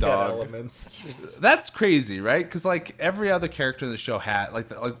element doesn't is get dog. Elements. That's crazy, right? Because like every other character in the show had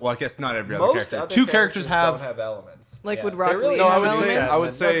well, I guess not every other Most character. other Two characters don't have. have elements. Like, would They Rock Lee No, I have would elements? say I would No,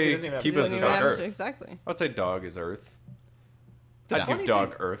 'cause he say doesn't even have Kiba's Doesn't is even on have- Earth. Exactly. I would say dog is Earth. The I'd funny give dog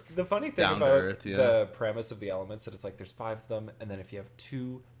thing- Earth. The funny thing Down to about earth, yeah. the premise of the elements that it's like there's 5 of them, and then if you have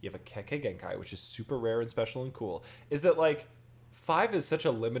 2, you have a Kekkei Genkai, which is super rare and special and cool. Is that like 5 is such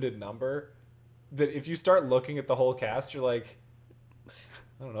a limited number that if you start looking at the whole cast, you're like,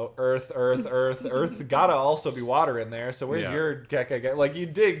 I don't know, Earth. Gotta also be water in there. So where's Yeah. your Kekkei Genkai? Like you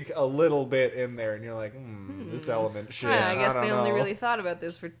dig a little bit in there, and you're like, this element shit. I guess don't they only know. really thought about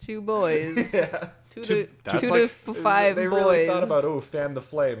this for 2 boys. Yeah. Two to That's 2 like- to 5 They boys. really thought about fan the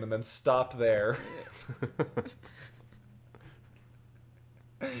flame, and then stopped there.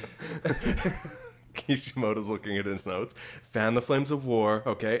 Kishimoto's looking at his notes. Fan the flames of war.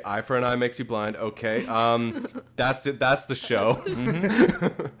 Okay. Eye for an eye makes you blind. Okay. That's it. That's the show.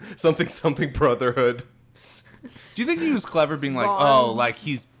 Something brotherhood. Do you think he was clever, being like, Bonds. oh, like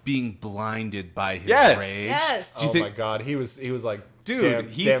he's being blinded by his Yes. rage? Yes. Do you Oh think- my god, he was like, Dude, damn,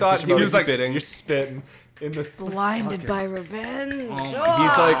 he damn thought he Kishimoto, was you're spitting. You're spitting in the. Blinded by revenge. He's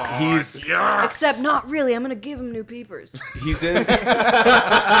like he's Except not really. I'm gonna give him new peepers. he's in.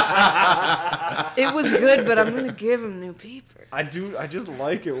 It was good, but I'm gonna give him new peepers. I just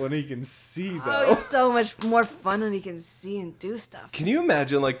like it when he can see Oh, he's so much more fun when he can see and do stuff. Can you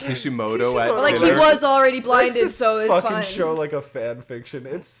imagine like Kishimoto at Kishimoto. But like he dinner? was already blinded, so it's fucking fine. show like a fan fiction.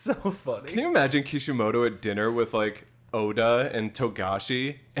 It's so funny. Can you imagine Kishimoto at dinner with like Oda and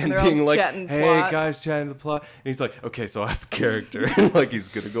Togashi and they're all being like, chatting "Hey plot." guys, chatting the plot," and he's like, "Okay, so I have a character, and like he's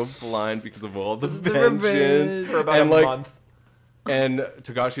gonna go blind because of all the the vengeance revenge. For about and a like, month. and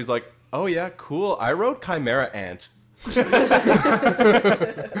Togashi's like, "Oh yeah, cool. I wrote Chimera Ant."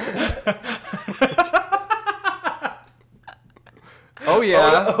 Oh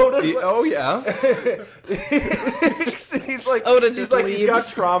yeah. Oda's like- Oh yeah. he's like, Oda he's just like, he's got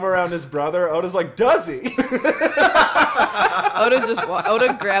leaves. trauma around his brother. Oda's like, does he?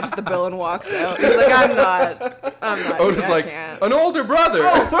 Oda grabs the bill and walks out. He's like, I'm not. Oda's I like, can't. an older brother.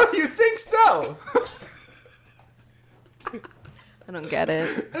 Oh, you think so? I don't get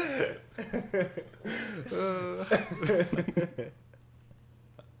it.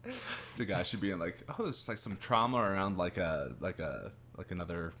 Tagashi being like, oh, there's like some trauma around like an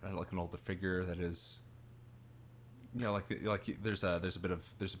older figure that is, you know, like there's a bit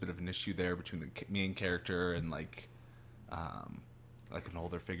of an issue there between the main character and like an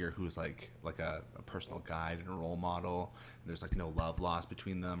older figure who's like a personal guide and a role model. And there's like no love lost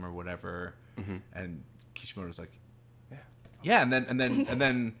between them or whatever. And Kishimoto's like, yeah, and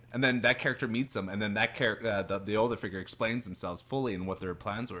then that character meets them, and then that character, the older figure, explains themselves fully and what their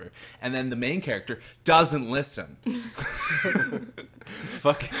plans were, and then the main character doesn't listen.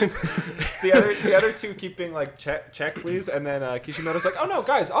 Fucking. The other two keep being like, check please, and then Kishimoto's like, oh no,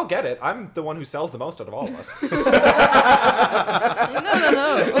 guys, I'll get it. I'm the one who sells the most out of all of us.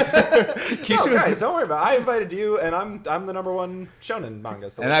 No. No, guys, don't worry about it. I invited you, and I'm the #1 shonen manga.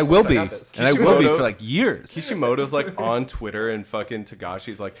 So And I will be, got this. and I will be Kishimoto- for like years. Kishimoto's like on Twitter, and fucking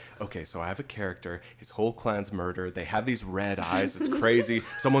Tagashi's like, okay, so I have a character. His whole clan's murdered. They have these red eyes. It's crazy.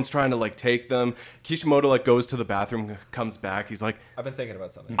 Someone's trying to like take them. Kishimoto like goes to the bathroom, comes back. He's like, I've been thinking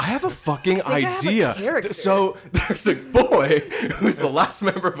about something. I have a fucking I have a idea. character. So there's a boy who's the last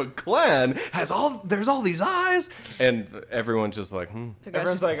member of a clan, there's all these eyes, and everyone's just like,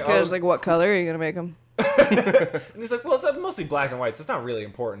 Everyone's like, Takashi's oh. like, what color are you gonna make him? And he's like, well, it's mostly black and white, so it's not really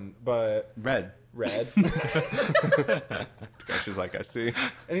important, but Red. red. She's like, I see.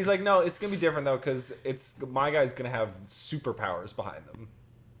 And he's like, no, it's gonna be different though, because my guy's gonna have superpowers behind them.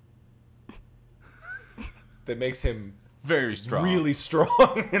 That makes him Very strong. really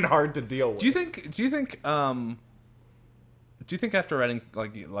strong and hard to deal with. Do you think after writing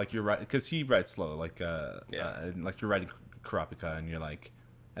like you're right, because he writes slow, like and, like you're writing Kurapika and you're like,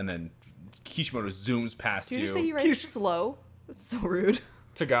 and then Kishimoto zooms past Did you you. just say he writes slow? That's so rude.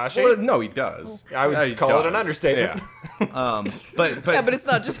 Tagashi? Well, no, he does. I would Yeah, he call it an does. understatement. Yeah. but Yeah, but it's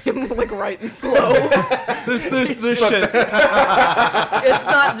not just him like writing slow. there's shit. It's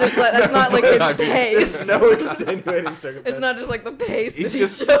not just like that's not like his pace. No extenuating circumstance. It's not just like the pace that He's he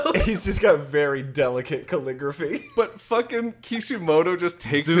just shows. he's just got very delicate calligraphy. But fucking Kishimoto just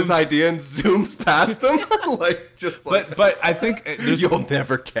takes his idea and zooms past him, like just like. But I think there's You'll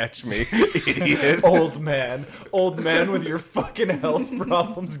never catch me, idiot. Old man with your fucking health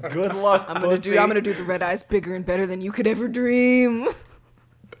problems. Good luck. I'm gonna do the red eyes bigger and better than you could ever dream.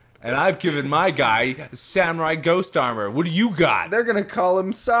 and I've given my guy samurai ghost armor. What do you got? They're gonna call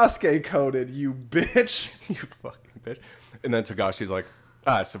him Sasuke coded, you bitch. You fucking bitch. And then Tagashi's like,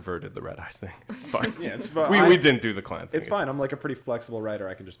 I subverted the red eyes thing. It's fine. Yeah, it's fine. We didn't do the clan thing. It's fine. I'm like a pretty flexible writer.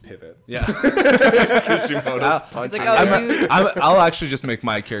 I can just pivot. Yeah. Kishimoto's He's punching. like, oh, you. I'll actually just make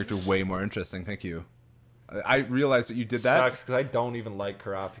my character way more interesting. Thank you. I realized that you did that. Sucks because I don't even like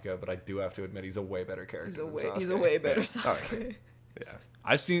Kurapika, but I do have to admit he's a way better character. He's a way better Yeah. Sasuke. Yeah.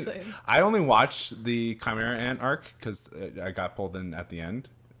 I've seen. Same. I only watched the Chimera Ant arc because I got pulled in at the end.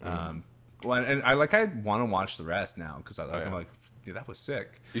 Well, and I want to watch the rest now because I'm like, dude, that was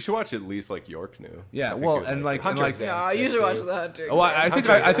sick. You should watch at least like York New. Yeah, I think well, you would and like, and Hunter like, Exam. Yeah, I sick, usually watch too. the Hunter. oh, I think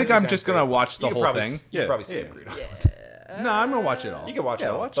Exam. I think I'm just gonna watch the You could whole probably thing. You could probably Yeah. skip Greedo. No, I'm gonna watch it all. You can watch Yeah,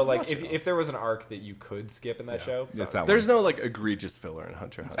 it all. watch- But like, watch it all. if there was an arc that you could skip in that show, It's that There's one. no like egregious filler in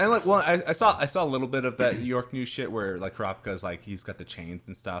Hunter x Hunter. And like, well, I saw a little bit of that York New shit where like Kurapika's like he's got the chains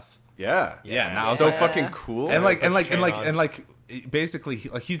and stuff. yeah, Yeah, now so it's fucking cool. and like and put like and chain like on. and like basically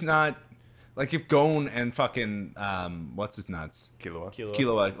he's not like if Gon and fucking what's his nuts Killua.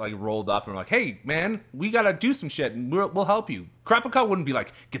 Killua like rolled up and were like, hey man, we gotta do some shit and we'll help you. Kurapika wouldn't be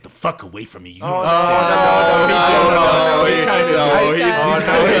like, get the fuck away from me. You don't understand.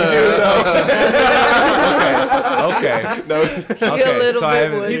 Okay. No, He a little so I bit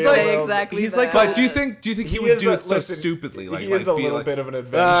haven't- would he's say like- exactly he's that. like- But do you think he would do it so listen, stupidly? Like, he is a be little like, bit of an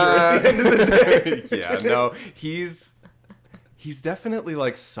adventure at the end of the day. yeah, no, he's definitely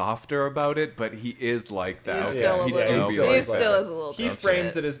like softer about it, but he is like that. He's Okay. still a Yeah, little. he's He still like still that. is a little. He dumb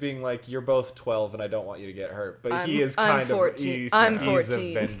frames shit. it as being like, you're both 12 and I don't want you to get hurt. But I'm- he is I'm kind 14. of I'm he's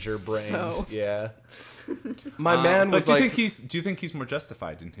 14, Avenger brained. so. Yeah. My man but was do you like, think he's more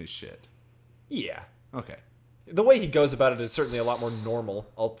justified in his shit? Yeah. Okay. The way he goes about it is certainly a lot more normal.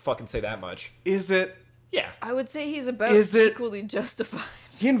 I'll fucking say that much. is it? Yeah. I would say he's about Is it- equally justified.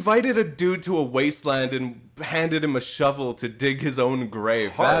 He invited a dude to a wasteland and handed him a shovel to dig his own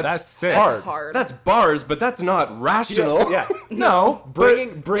grave. That's sick. That's hard. That's bars, but that's not rational. Yeah. No,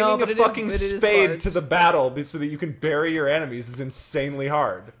 Bringing No, a but it is- fucking but it is spade hard. to the battle so that you can bury your enemies is insanely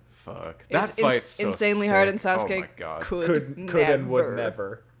hard. Fuck. It's That fight's so insanely hard, and sick. Sasuke Oh my god. could And would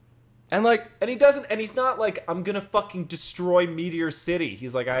never. And like, And he doesn't, and he's not like, I'm gonna fucking destroy Meteor City.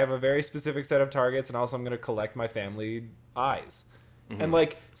 He's like, I have a very specific set of targets, and also I'm gonna collect my family eyes. Mm-hmm. And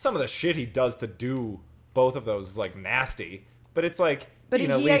like, some of the shit he does to do both of those is like nasty, but it's like, But you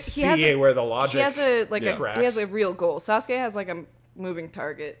can at he least has see a- where the logic He has a like Yeah. he has a real goal. Sasuke has like a moving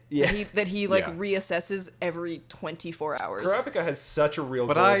target. Yeah. That he like Yeah. reassesses every 24 hours. Kurapika has such a real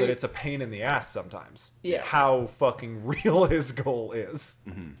But goal I- that it's a pain in the ass sometimes. Yeah. How fucking real his goal is.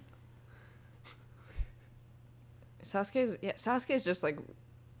 Sasuke's just like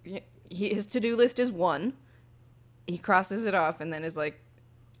his to-do list is 1. He crosses it off and then is like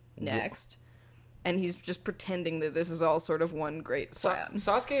next. And he's just pretending that this is all sort of one great plan.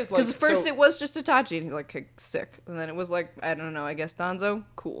 Sasuke is like, Because first so- it was just Itachi, and he's like, okay, sick. And then it was like, I don't know, I guess Danzo,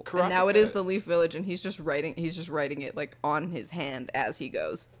 cool. And now it is the Leaf Village, and he's just writing it like on his hand as he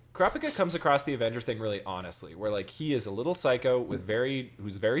goes. Kurapika comes across the Avenger thing really honestly, where like he is a little psycho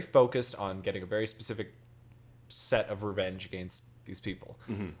who's very focused on getting a very specific set of revenge against these people.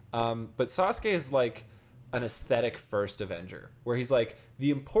 But Sasuke is like an aesthetic first Avenger, where he's like, the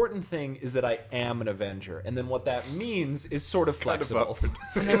important thing is that I am an Avenger, and then what that means is sort of flexible.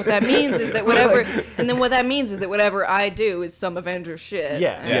 And then what that means is that whatever I do is some Avenger shit.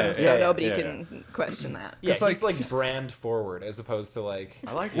 Yeah, and yeah, so yeah, nobody yeah, can question that. Yeah, Like- he's like brand forward as opposed to like.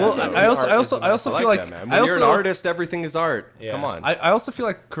 I like Well, that. I also I feel like that, man. I When you're an also- artist, everything is art. Yeah. Come on. I also feel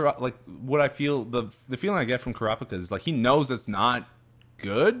like what I feel the feeling I get from Kurapika is like he knows it's not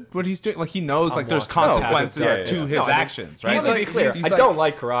good what he's doing. Like he knows like there's consequences yeah. to No, his I mean, actions, right? Let me be clear. he's I like- don't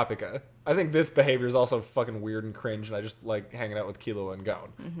like Kurapika. I think this behavior is also fucking weird and cringe, and I just like hanging out with Kilo and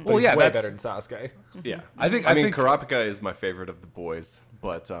Gon. But Well, he's yeah, way that's- better than Sasuke. Yeah. I think- I I mean, think- Kurapika is my favorite of the boys,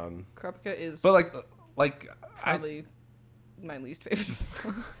 but Kurapika is But like I, probably my least favorite.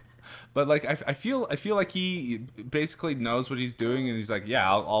 but like I feel like he basically knows what he's doing, and he's like, yeah,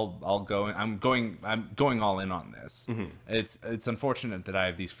 I'll go. I'm going all in on this. It's unfortunate that I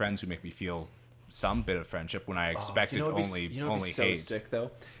have these friends who make me feel some bit of friendship when I expected only hate. sick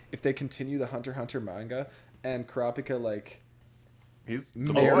though, if they continue the Hunter x Hunter manga and Kurapika like he's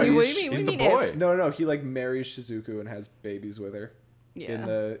the Mary- boy. What do you mean? He's What do the you mean boy. if? no he like marries Shizuku and has babies with her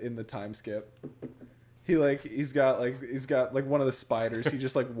Yeah. in the time skip. He's got one of the spiders he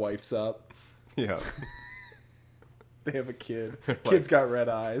just like wipes up. Yeah. They have a kid. Kid's got red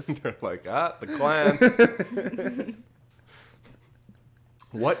eyes. They're like, the clan.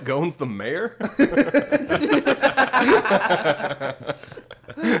 What, Gon's the mayor?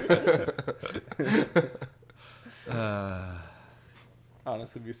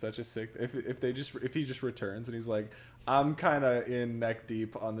 Honestly, it'd be such a sick if he just returns and he's like, I'm kind of in neck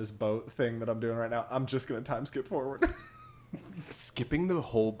deep on this boat thing that I'm doing right now. I'm just gonna time skip forward. Skipping the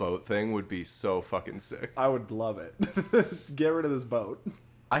whole boat thing would be so fucking sick. I would love it. Get rid of this boat.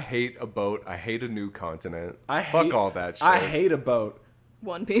 I hate a boat. I hate a new continent. I Fuck hate all that shit. I hate a boat.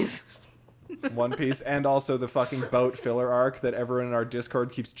 One Piece. One Piece, and also the fucking boat filler arc that everyone in our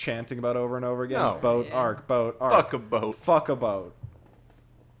Discord keeps chanting about over and over again. No. Boat Yeah. arc, boat arc. Fuck a boat. Fuck a boat.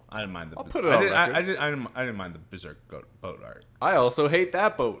 I didn't mind the. I'll put it on record. I didn't mind the Berserk boat art. I also hate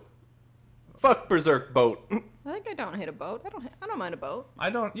that boat. Fuck Berserk boat. I think I don't hate a boat. I don't mind a boat. I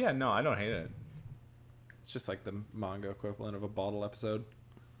don't. Yeah, no, I don't hate it. It's just like the manga equivalent of a bottle episode.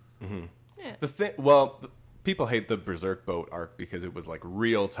 Yeah. The thing, people hate the Berserk boat arc because it was like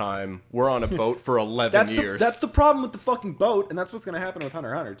real time. We're on a boat for 11 years. That's the problem with the fucking boat, and that's what's gonna happen with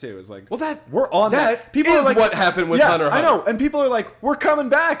Hunter x Hunter too. Is like, Well, we're on that. People is what happened with Hunter x I Hunter. know, and people are like, we're coming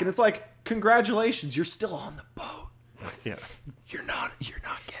back, and it's like, congratulations, you're still on the boat. Yeah. You're not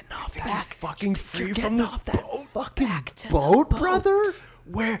getting off Back. Fucking free from this boat. fucking boat, brother.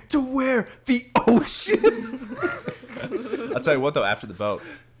 Where to where? The ocean. I'll tell you what though. After the boat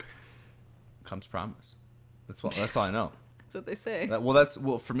comes promise. That's all I know. That's what they say.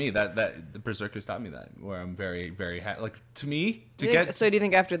 For me that the Berserkers taught me that, where I'm very very like to me to Do you think- get so do you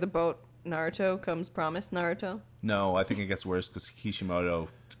think after the boat Naruto comes promise Naruto? no, I think it gets worse because Kishimoto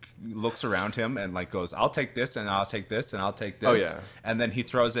looks around him and like goes, I'll take this and I'll take this and I'll take this. Oh, yeah. And then he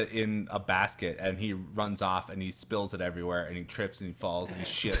throws it in a basket and he runs off and he spills it everywhere and he trips and he falls and he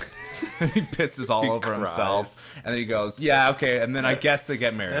shits. And he pisses all over cries. himself. And then he goes, yeah, okay. And then I guess they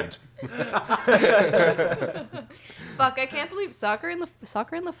get married. Fuck, I can't believe Soccer in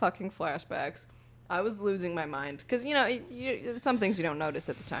the fucking flashbacks. I was losing my mind because some things you don't notice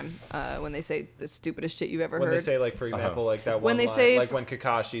at the time when they say the stupidest shit you've ever When heard. they say, like, for example, like that When one they line, say like when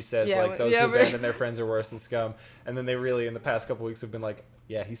Kakashi says, Yeah, like, those yeah, who right. abandon their friends are worse than scum, and then they really, in the past couple weeks, have been like,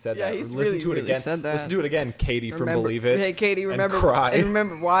 yeah, he said Yeah, that. he's Listen really, to it really again. said that. Listen to it again, Katie from Remember- Believe It. Hey, Katie, remember and cry. and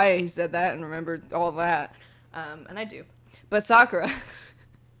remember why he said that, and remember all that. And I do. But Sakura,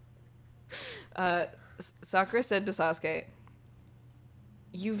 Sakura said to Sasuke,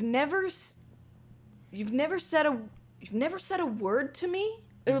 "You've never said a word to me.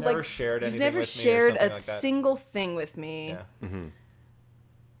 You've Or, never shared You've anything never with me or shared something a like that." single thing with me. Yeah.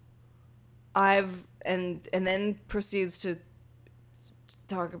 And then proceeds to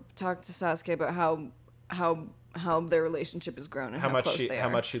talk to Sasuke about how their relationship has grown and how close they are. How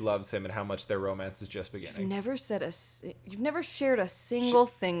much she loves him and how much their romance is just beginning. You've never shared a single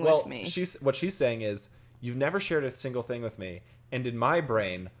thing with me. What she's saying is, you've never shared a single thing with me, and in my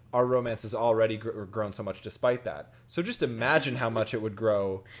brain, our romance has already grown so much despite that. So just imagine how much it would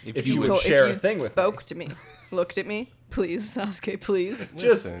grow if you would share a thing with me. spoke to me, looked at me, please, Sasuke, please.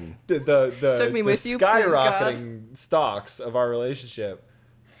 Just Listen. the Took me the with you, please, skyrocketing stocks of our relationship,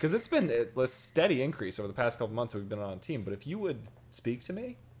 because it's been a steady increase over the past couple months we've been on a team. But if you would speak to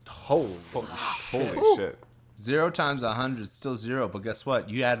me, holy Holy shit. 0 times 100 is still 0, but guess what?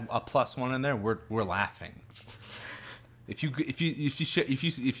 You add a +1 in there, we're laughing. If you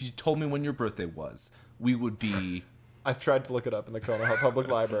told me when your birthday was, we would be. I've tried to look it up in the Konoha Public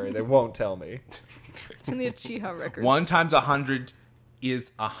Library. They won't tell me. It's in the Uchiha records. 1 times 100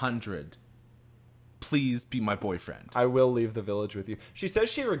 is 100. Please be my boyfriend. I will leave the village with you. She says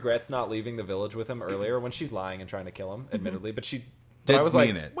she regrets not leaving the village with him earlier when she's lying and trying to kill him, admittedly. But Did I was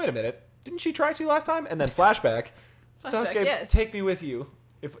mean like, it. wait a minute, didn't she try to last time? And then flashback, Sasuke, yes. take me with you.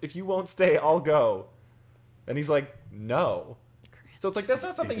 If you won't stay, I'll go. And he's like, no. So it's like, that's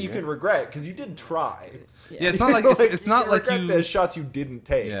not something you can regret because you did try. Yeah, it's not like it's not can like regret you. the shots you didn't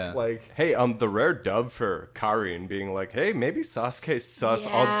take. Yeah. Like, Hey, the rare dub for Karin being like, hey, maybe Sasuke's sus.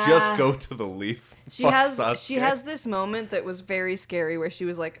 Yeah. I'll just go to the leaf. She Fuck has Sasuke." this moment that was very scary where she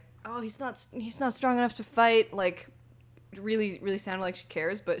was like, "Oh, he's not strong enough to fight." Like, really, really sounded like she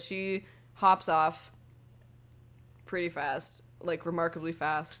cares, but she hops off pretty fast, like remarkably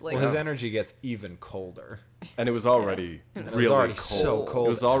fast. Like, well, his energy gets even colder. And it was already It was really already cold. so cold. It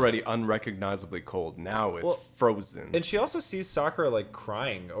was already unrecognizably cold. Now it's Well, frozen. And she also sees Sakura like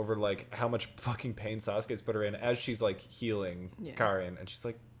crying over like how much fucking pain Sasuke's put her in as she's like healing Yeah. Karin, and she's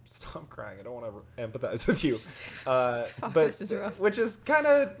like, "Stop crying! I don't want to empathize with you." But this is rough. which is kind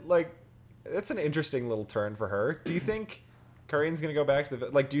of like, it's an interesting little turn for her. Do you think Karin's gonna go back to the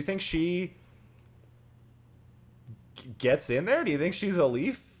like? Do you think she gets in there? Do you think she's a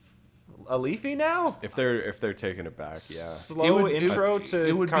leafy now? if they're taking it back, yeah. Slow intro it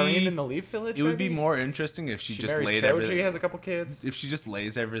to would Karin be- in the Leaf Village. It would be maybe? more interesting if she just marries laid Choji, everything. has a couple kids. If she just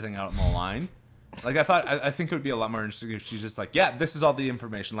lays everything out on the line. Like I think it would be a lot more interesting if she's just like, yeah, this is all the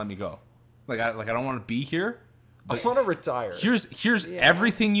information. Let me go. Like I don't want to be here. I want to retire. Here's Yeah.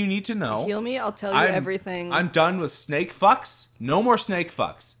 everything you need to know. heal me, I'll tell you everything. I'm done with snake fucks. No more snake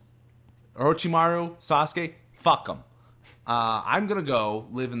fucks. Orochimaru, Sasuke, fuck them. I'm gonna go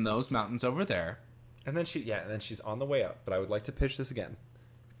live in those mountains over there. And then she's on the way up. But I would like to pitch this again.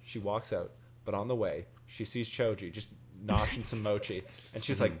 She walks out, but on the way, she sees Choji just noshing some mochi, and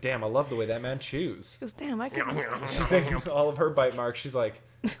she's like, "Damn, I love the way that man chews." She goes, "Damn, I could." She's thinking of all of her bite marks. She's like,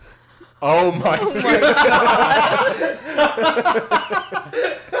 Oh my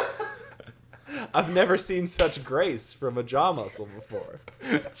 "I've never seen such grace from a jaw muscle before."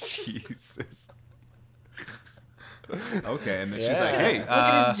 Jesus. Okay, and then she's Yeah. like, hey, Look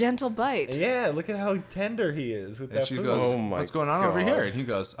at his gentle bite. Yeah, look at how tender he is with and that she food. goes, Oh my what's going on over God. here? And he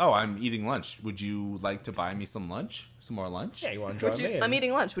goes, oh, I'm eating lunch. Would you like to buy me some lunch? Some more lunch? Yeah, you want to join me? I'm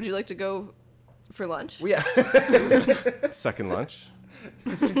eating lunch. Would you like to go for lunch? Yeah. Second lunch.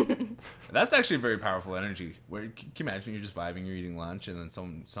 That's actually a very powerful energy. Where can you imagine you're just vibing, you're eating lunch, and then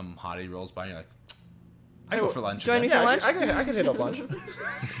some hottie rolls by, and you're like, I go for lunch. Join me again. for lunch? I could hit up lunch.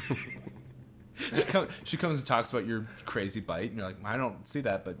 She comes and talks about your crazy bite, and you're like, I don't see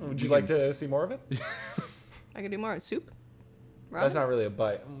that, but Would you like to see more of it? I could do more. Soup? That's Ramen? not really a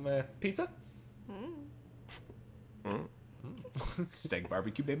bite. Pizza? steak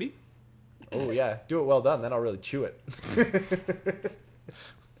barbecue, baby? Oh yeah, do it well done. Then I'll really chew it.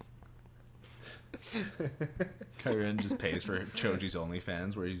 Karen just pays for Choji's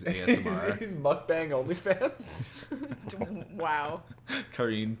OnlyFans, where he's ASMR. He's mukbang OnlyFans. Wow.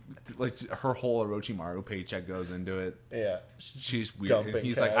 Karine, like her whole Orochimaru paycheck goes into it. Yeah. She's weird. Dumping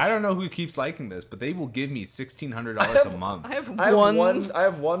He's cash. like, I don't know who keeps liking this, but they will give me $1,600 a month. I have I have one. I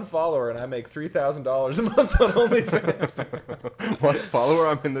have one follower and I make $3,000 a month on OnlyFans. One follower,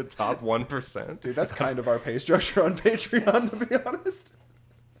 I'm in the top 1%. Dude, that's kind of our pay structure on Patreon, to be honest.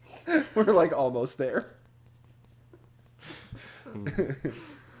 We're like almost there.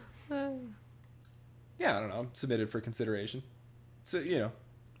 Yeah, I don't know. I'm submitted for consideration. So, you know,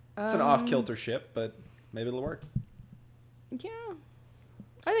 it's an off-kilter ship, but maybe it'll work. Yeah.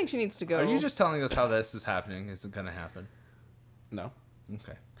 I think she needs to go. Are you just telling us how this is happening? Is it going to happen? No.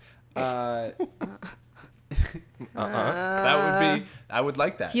 Okay. That would be. I would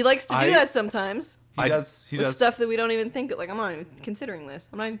like that. He likes to do that sometimes. He does. He with does. stuff that we don't even think. Like, I'm not even considering this.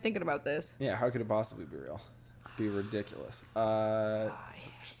 I'm not even thinking about this. Yeah, how could it possibly be real? Be ridiculous.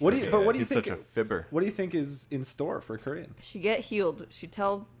 What do you He's think? such a fibber. What do you think is in store for Korean? She get healed. She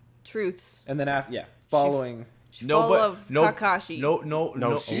tell truths. And then after, following. She fall of Kakashi.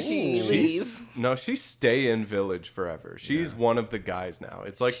 No. She She's leave. No, she stay in village forever. She's one of the guys now.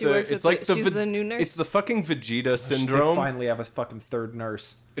 It's like She works it's with like she's the new nurse. It's the fucking Vegeta They syndrome. finally have a fucking third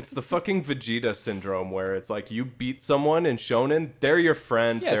nurse. It's the fucking Vegeta syndrome where it's like you beat someone in Shonen, they're your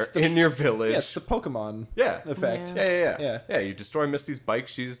friend, Yeah, it's they're in your village. Yeah, it's the Pokemon Yeah. effect. Yeah. Yeah, you destroy Misty's bike,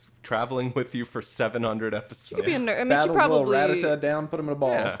 she's traveling with you for 700 episodes. She could be a nurse. I mean, Battle she probably. little Rattata down, put him in a ball.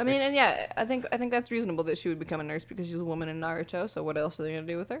 Yeah. I mean, and yeah, I think that's reasonable that she would become a nurse because she's a woman in Naruto. So what else are they gonna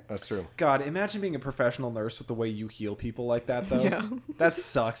do with her? That's true. God, imagine being a professional nurse with the way you heal people like that, though. Yeah. That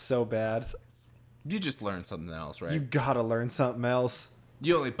sucks so bad. You just learned something else, right? You You, gotta learn something else.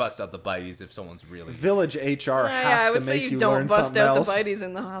 only bust out the bites if someone's really. Village HR Yeah, I has to would say make you you don't learn bust something out else. the bites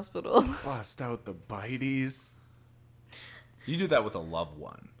in the hospital. Bust out the bites. You do that with a loved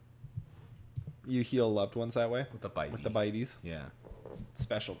one. You heal loved ones that way? With the bite. With the bites. Yeah.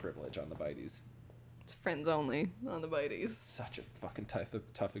 Special privilege on the bites. It's friends only on the bites. Such a fucking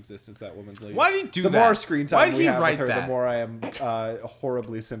tough existence that woman leads. Why did he do the that? more screen time Why did we he have write with her, that? the more I am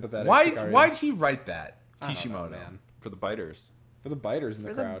horribly sympathetic to Why? Karin. Why'd he write that, I don't know, Kishimoto? man. For the biters. For the biters in the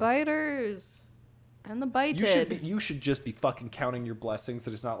For the crowd. biters and the bited. You should just be fucking counting your blessings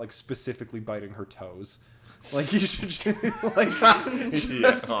that it's not like specifically biting her toes. Like you should just, like Honestly,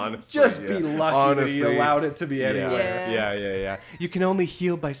 just be lucky that he allowed it to be anywhere. Yeah. You can only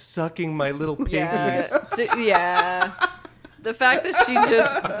heal by sucking my little piggies. Yeah. The fact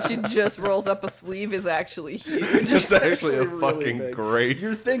that she just rolls up a sleeve is actually huge. It's actually a really fucking big. great.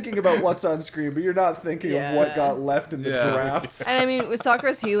 You're thinking about what's on screen, but you're not thinking of what Yeah. got left in the Yeah. drafts. And I mean, with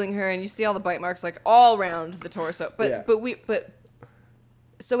Sakura's healing her, and you see all the bite marks like all around the torso. But Yeah.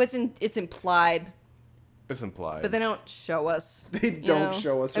 so it's implied, It's implied. but they don't show us. They you don't know?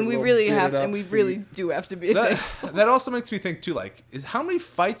 show us her and we little really bitted have, up and we feet. really do have to be. That also makes me think too. Like, is how many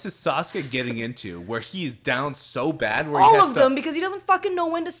fights is Sasuke getting into where he's down so bad? Where he All has of to- them because he doesn't fucking know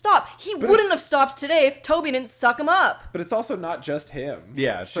when to stop. He it's- wouldn't have stopped today if Toby didn't suck him up. But it's also not just him.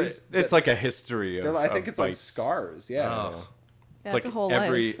 yeah, it's like a history of. I think of it's like bites. scars. Yeah. Oh. That's like a whole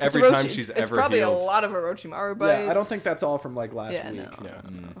every- life. every It's time Orochi- she's it's ever probably healed. a lot of Orochimaru bites. Yeah, I don't think that's all from like last Yeah, week. no. Yeah,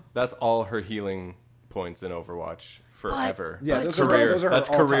 that's all her healing points in Overwatch forever. Yeah, But those career. are, those are her That's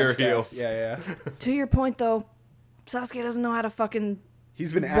all-time career stats. heals. Yeah. To your point, though, Sasuke doesn't know how to fucking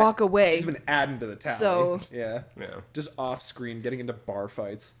He's been walk away. He's been adding to the tally. So- yeah, Yeah. just off screen, getting into bar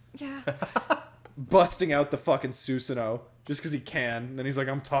fights, yeah. busting out the fucking Susanoo just because he can. And then he's like,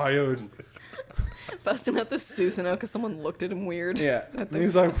 "I'm tired." Busting out the Susanoo because someone looked at him weird. Yeah, At and the,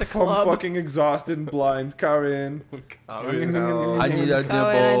 he's like, at the "I'm club. fucking exhausted and blind, Karin." I need a Oh, and I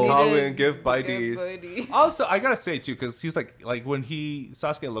nibble. need Colin, to give bites. bites. Also, I gotta say too, because he's like when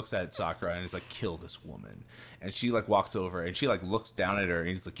Sasuke looks at Sakura and he's like, "Kill this woman," and she like walks over and she like looks down at her and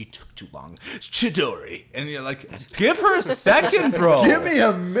he's like, "You took too long, Chidori," and you're like, "Give her a second, bro." Give me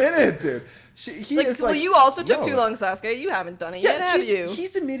a minute, dude. He Like, is well, like, you also took no. too long, Sasuke. You haven't done it yet, have he's, you?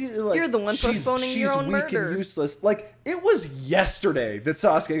 He's immediately like, You're the one postponing your own weak murder. And useless. Like it was yesterday that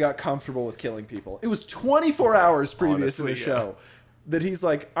Sasuke got comfortable with killing people. It was 24 hours previous to Honestly, the yeah. show that he's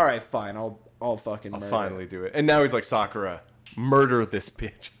like, all right, fine, I'll fucking I'll murder. finally do it. And now he's like, Sakura, murder this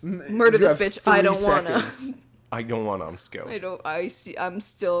bitch. Murder You this have bitch. I 3 don't wanna. seconds. I don't want to. I'm scared. I don't. I see. I'm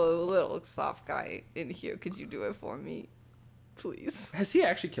still a little soft guy in here. Could you do it for me, please? Has he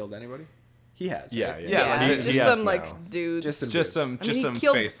actually killed anybody? He has. Yeah, right? yeah. Yeah, Yeah, like, just has some now. like dudes. Just some Just some, I mean, just he some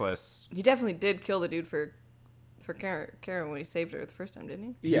killed- faceless. He definitely did kill the dude for for Karen when he saved her the first time,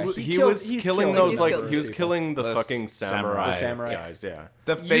 didn't he? Yeah, he killed- was he's killing killing those people. like he was killing the The fucking samurai, samurai. The samurai. guys. Yeah.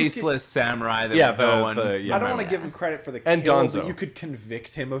 The faceless samurai that Yeah, no the- one. the- yeah. I don't want to Yeah. give him credit for the And kill, Donzo. but you could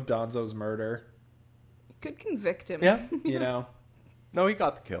convict him of Donzo's murder. Could convict him. Yeah. You know, No, he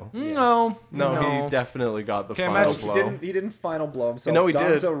got the kill. No, No, he definitely got the Can't final imagine blow. he didn't final blow himself. No, he did.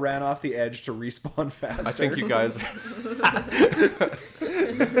 Donzo ran off the edge to respawn faster. I think you guys.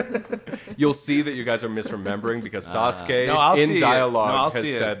 You'll see that you guys are misremembering because Sasuke no, I'll see in it. dialogue No, I'll has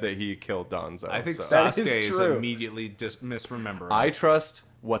see it. said that he killed Donzo. I think so. That Sasuke is is true. immediately just misremembering. I trust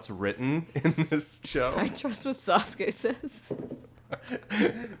what's written in this show. I trust what Sasuke says.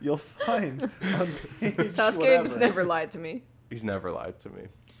 You'll find on page Sasuke whatever. just never lied to me. He's never lied to me.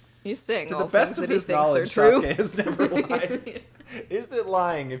 He's saying To all the best things of that he his thinks are knowledge, true. Sasuke has never lied. Is it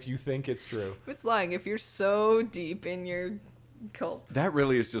lying if you think it's true? It's lying if you're so deep in your cult. That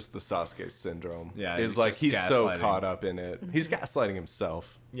really is just the Sasuke syndrome. Yeah, is he's like just he's so gaslighting. caught up in it. He's gaslighting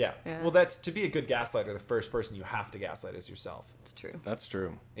himself. Yeah. Yeah. Well, that's to be a good gaslighter. The first person you have to gaslight is yourself. It's true. That's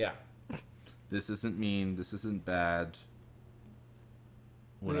true. Yeah. This isn't mean. This isn't bad.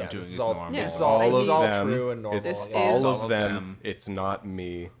 What Yeah, I'm doing this is is all- normal. Yeah. This is all, Like, this is all them, true and normal. It's This all is- of All them. of them. It's not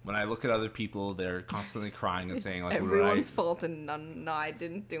me. When I look at other people, they're constantly crying and It's saying like, everyone's "Right, fault, and no, I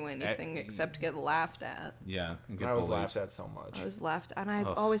didn't do anything except get laughed at. yeah." And get I was bullied. laughed at so much. I was laughed, and I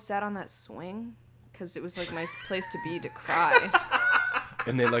Ugh. always sat on that swing because it was like my place to be to cry.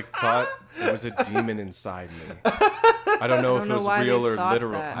 And they like thought there was a demon inside me. I don't know I if don't it know was why they real or thought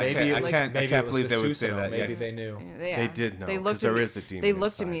literal. that. I Maybe it can't. was- I can't. I maybe can't it was believe the they would say Susanoo. that. Maybe Yeah. they knew. Yeah, They did know, They 'cause looked there at me. is a demon They looked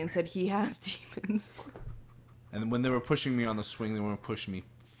at inside me me. and said, "He has demons." And when they were pushing me on the swing, they weren't pushing me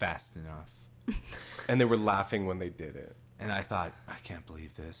fast enough. And they were laughing when they did it. And I thought, I can't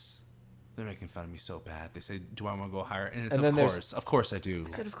believe this. They're making fun of me so bad. They say, "Do I want to go higher?" And it's And then of course I do.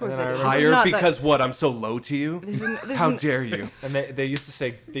 I said, "Of course then I I did." remember- This is Higher not that- because what? I'm so low to you? This is- this How is- dare you? And they used to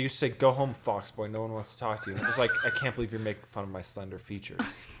say, "Go home, Foxboy. No one wants to talk to you." It was like, I can't believe you're making fun of my slender features.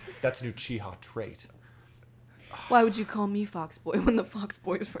 That's a new Chiha trait. Why would you call me Foxboy when the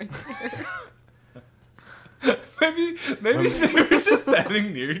Foxboy's right there? maybe they were just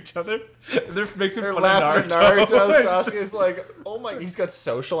standing near each other. And they're making They're fun laughing of at Naruto. Naruto. Sasuke's like, "Oh my, he's got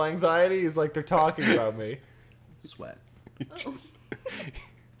social anxiety." He's like, "They're talking about me." Sweat.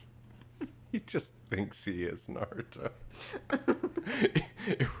 He just thinks he is Naruto.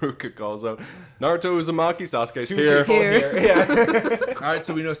 Iruka calls out, Naruto Uzumaki, Sasuke's Two here. people Here. Yeah. All right,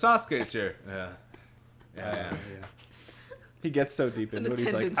 so we know Sasuke's here. Yeah. He gets so deep an into it.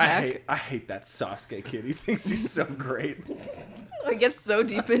 He's like, attendance hack. I hate that Sasuke kid. He thinks he's so great. I get so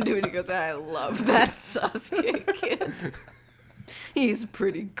deep into it, he goes, "I love that Sasuke kid. He's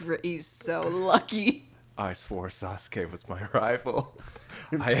pretty great. He's so lucky." I swore Sasuke was my rival.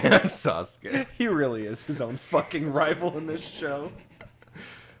 I am Sasuke. He really is his own fucking rival in this show.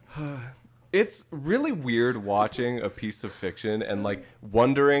 It's really weird watching a piece of fiction and like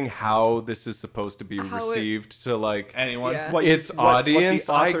wondering how this is supposed to be How it- received to like Anyone? Yeah. What Its audience,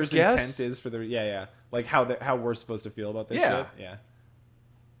 what I the author's guess? intent is for the like how we're supposed to feel about this Yeah. shit. Yeah.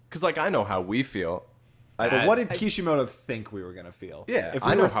 because like I know how we feel. But what did Kishimoto think we were gonna feel? Yeah, if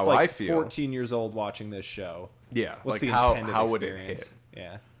we I know were, how like, I feel. 14 years old watching this show. Yeah, What's like the how intended how would it experience? hit?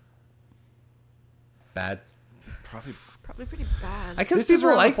 Yeah. Bad. Probably Probably pretty bad. I guess This is people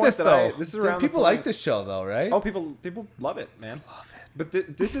around the like point this that though. this is around the people point- like this show though, right? Oh, people love it, man. Love it.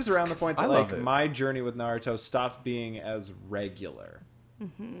 But this is around the point that I love like it. my journey with Naruto stopped being as regular.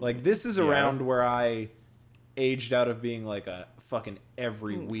 Like this is around where I aged out of being like a fucking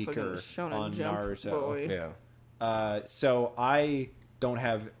every Fucking weeker Shonen on Jump Naruto. boy. yeah. So I don't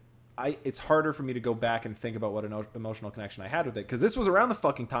have. It's harder for me to go back and think about what an emotional connection I had with it because this was around the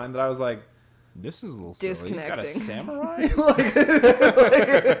fucking time that I was like, This is a little silly. Disconnect. got a Connecting. samurai.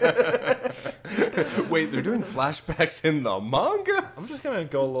 Wait, they're doing flashbacks in the manga? I'm just gonna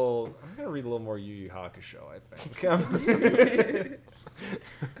go a little. I'm gonna read a little more Yu Yu Hakusho. I think.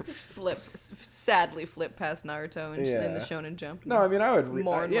 Sadly flip past Naruto in the Yeah. Shonen Jump. No, I mean I would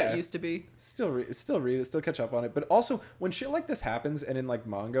Mourn yeah. what used to be. Still read it, still catch up on it. But also, when shit like this happens, and in like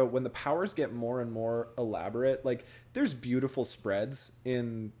manga, when the powers get more and more elaborate, like there's beautiful spreads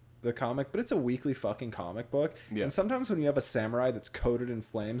in the comic, but it's a weekly fucking comic book. Yeah. And sometimes when you have a samurai that's coated in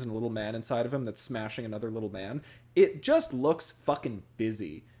flames and a little man inside of him that's smashing another little man, it just looks fucking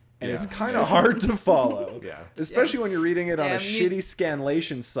busy. And Yeah. it's kind of hard to follow. Yeah. Especially when you're reading it on a Damn you- shitty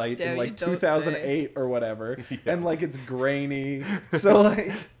scanlation site in Damn like you don't 2008 or whatever. And like it's grainy. So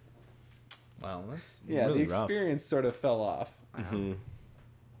like Wow, that's yeah, really the rough. experience sort of fell off. Mm-hmm.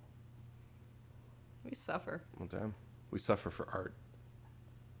 We suffer. Well, damn. We suffer for art.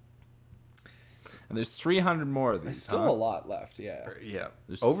 And there's 300 more of these. Still a lot left, yeah. Yeah,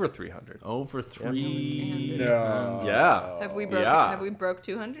 There's over 300. over 3. No. Yeah. Have we broke? Yeah. Have we broke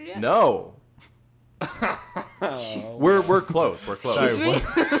 200 yet? No. We're close. We're close. Sorry,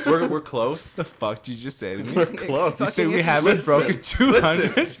 what We're close. the fuck did you just say to me? Close. You say we Fucking haven't Listen, broken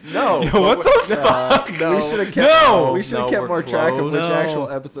 200? No. Yo, what the fuck? No. We should have kept, No! we should have No, kept we're more track of close. which No. actual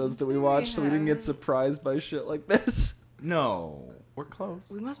episodes that we watched so we didn't get Yeah. surprised by shit like this. No. We're close.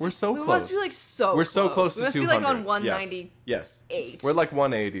 We We're so we close. must be like so. We're so close We to must 200. be like on 198. Yes. We're like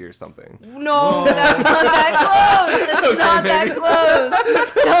 180 or something. No, that's not that close. That's not that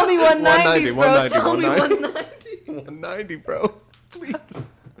close. Tell me 190s, bro. 190, Tell me 190. 190. 190, bro. Please.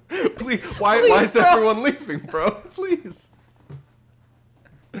 Please. Why Please, is bro. everyone leaving, bro? Please.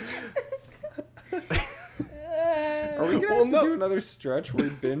 Are we gonna Well, have to no. do another stretch where we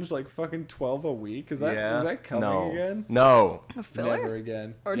binge like fucking 12 a week? Is that coming no. again? No. A filler? Never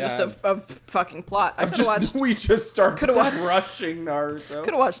again. Or Yeah, just a fucking plot. I I've could have just watched. we just started Coulda watched- rushing Naruto.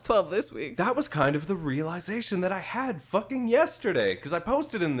 Could have watched 12 this week. That was kind of the realization that I had fucking yesterday. Because I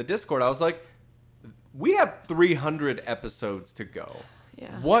posted in the Discord, I was like, we have 300 episodes to go.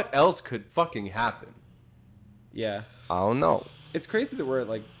 Yeah. What else could fucking happen? Yeah, I don't know. it's crazy that we're at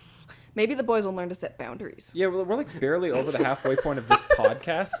like Maybe the boys will learn to set boundaries. we're like barely over the halfway point of this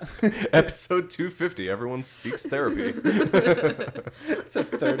podcast. Episode 250, everyone seeks therapy. It's a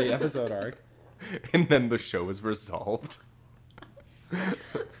 30 episode arc. And then the show is resolved.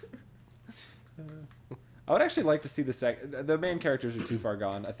 I would actually like to see the main characters are too far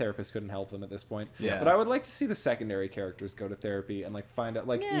gone. A therapist couldn't help them at this point. Yeah. But I would like to see the secondary characters go to therapy and like find out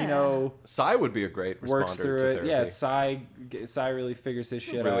like Yeah. Ino Sai would be a great responder works through to it. therapy. Yeah, Sai really figures his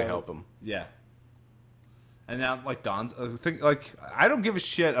shit really out. help him. Yeah. And now, like, I don't give a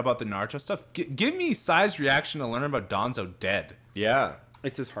shit about the Naruto stuff. Give me Sai's reaction to learn about Danzo dead. Yeah.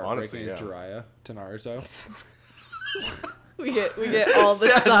 It's his Honestly, heartbreaking as yeah. Jiraiya to Naruto. We get all the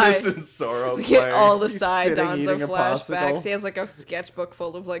Sadness side. and sorrow. We get all the He's side sitting Donzo eating a flashbacks. popsicle. He has like a sketchbook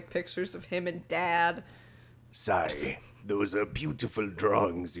full of like pictures of him and dad. Sai, those are beautiful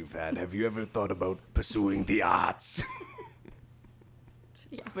drawings you've had. Have you ever thought about pursuing the arts?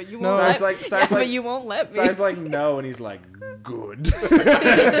 Yeah, but you No, won't Sai's let like- yeah, Sai's but like- you won't let me. Sai's like no, and he's like good.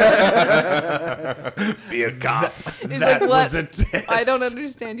 Be a cop. He's like, what? was a test. I don't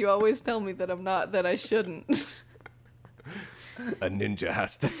understand. You always tell me that I'm not, that I shouldn't. A ninja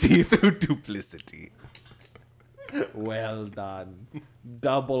has to see through duplicity. Well done.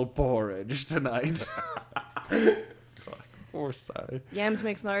 Double porridge tonight. Poor Sai. Yams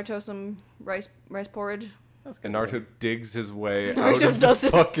makes Naruto some rice porridge. And Naruto digs his way Naruto out of the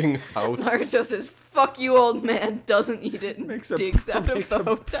doesn't- fucking house. Naruto says, "Fuck you, old man." Doesn't eat it and digs out of the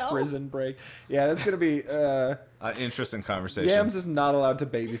hotel. Prison break. Yeah, that's gonna be. Interesting conversation. Yams is not allowed to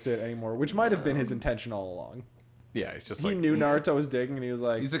babysit anymore, which might have been his intention all along. Yeah, it's just He like knew Naruto was digging, and he was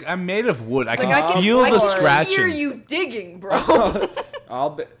like, He's like, I'm made of wood. I Like, can I can, feel I the can scratching. hear you digging, bro.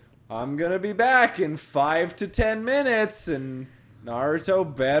 I'm gonna be back in 5 to 10 minutes, and Naruto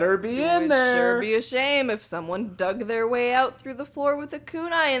better be It in would there. sure be a shame if someone dug their way out through the floor with a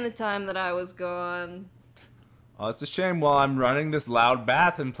kunai in the time that I was gone. Oh, it's a shame while I'm running this loud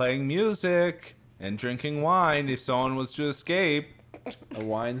bath and playing music and drinking wine if someone was to escape. The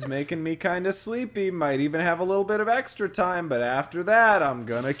wine's making me kind of sleepy. Might even have a little bit of extra time, but after that, I'm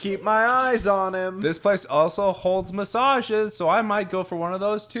gonna keep my eyes on him. This place also holds massages, so I might go for one of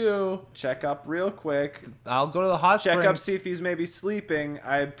those too. Check up real quick. I'll go to the hot Check spring. up, see if he's maybe sleeping.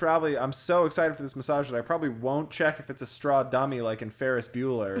 I'm so excited for this massage that I probably won't check if it's a straw dummy like in Ferris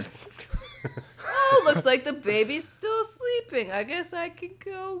Bueller. Oh, looks like the baby's still sleeping. I guess I could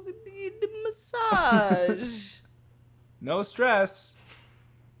go need a massage. No stress.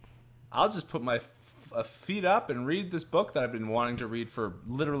 I'll just put my feet up and read this book that I've been wanting to read for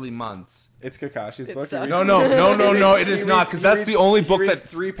literally months. It's Kakashi's It book. He sucks. reads- No, it is he not, reads- because he that's reads- the only he book reads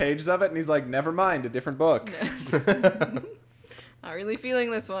that's... 3 pages of it, and he's like, never mind, a different book. Not really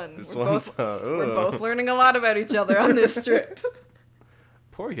feeling this one. This we're one's, we're both learning a lot about each other on this trip.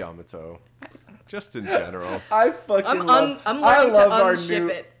 Poor Yamato. Just in general. I fucking I'm love. I'm I learning love to our unship new.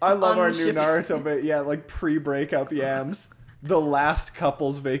 it. I love our new Unship it. Naruto, but yeah, like pre-breakup Yams. The last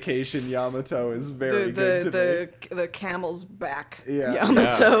couple's vacation Yamato is very good to me. The camel's back. Yeah.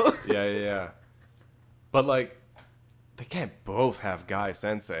 Yamato. Yeah. But like, they can't both have Guy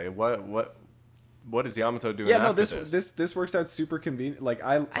Sensei. What? what is Yamato doing? Yeah, no, after this works out super convenient. Like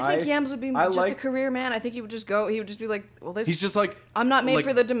I think Yams would be I just a like- career man. I think he would just go. He would just be like, well, this. He's just like, I'm not made like,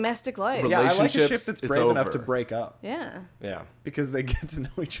 for the domestic life. Yeah, I like a ship relationships, that's it's brave enough to over. break up Yeah. yeah. because they get to know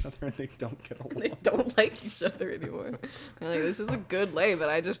each other and they don't get along. They don't like each other anymore. They're like, this is a good lay, but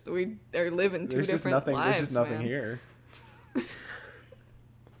we are living two There's just different nothing. lives. There's just nothing man. here.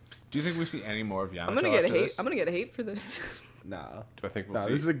 Do you think we see any more of Yamato I'm gonna get after hate. this? I'm gonna get hate for this. Nah. Do I think we'll No,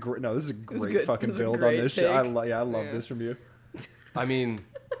 see? this is a great. No, this is a great good. fucking This is a build on great this shit. I take. love Yeah. this from you. I mean,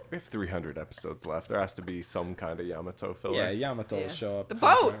 we have 300 episodes left. There has to be some kind of Yamato filler. Yeah, Yamato will Yeah. show up. The at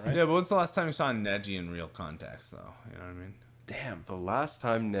some boat! point, right? Yeah, but when's the last time you saw Neji in real context, though? You know what I mean? Damn. The last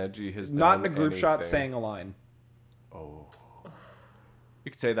time Neji has Not done in a group shot anything- saying a line. Oh.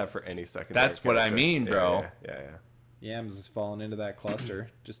 You could say that for any second. That's what I mean, bro. Yeah. Yams is falling into that cluster,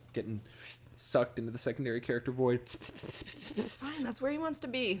 just getting sucked into the secondary character void. It's fine. That's where he wants to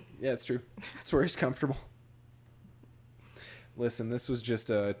be. Yeah, it's true. That's where he's comfortable. Listen, this was just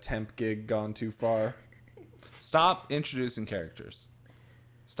a temp gig gone too far. Stop introducing characters.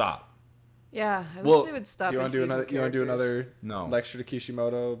 Stop. Yeah, I Well, wish they would stop. Do you want to do another? introducing You want to do characters. another No. lecture to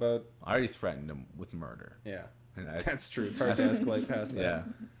Kishimoto about? I already threatened him with murder. Yeah, And I, that's true. It's hard to escalate past that. yeah.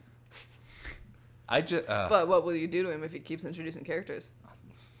 I just But what will you do to him if he keeps introducing characters?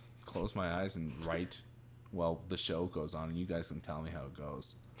 close my eyes and write while the show goes on, and you guys can tell me how it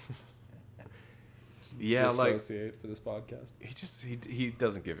goes. Yeah, like Dissociate for this podcast. he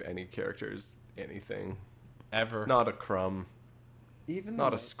doesn't give any characters anything. Ever. Not a crumb. Even Not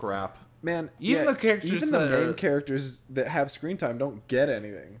the a scrap. man. Even the characters even the that main are- characters that have screen time don't get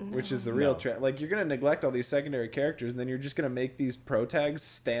anything, which is the real No. trap. Like you're gonna neglect all these secondary characters, and then you're just gonna make these pro tags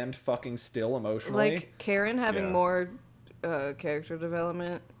stand fucking still emotionally. Like Karen having Yeah. more character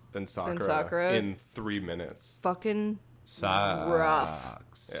development. Than Sakura, Sakura. in 3 minutes. Fucking Sucks. rough.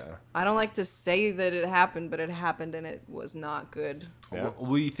 Yeah. I don't like to say that it happened, but it happened and it was not good. Yeah.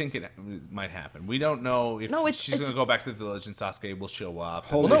 We think it might happen. We don't know if No, she's going to go back to the village and Sasuke will show up.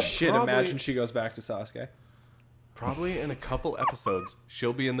 Holy Well, no, shit! probably- Imagine she goes back to Sasuke. Probably in a couple episodes,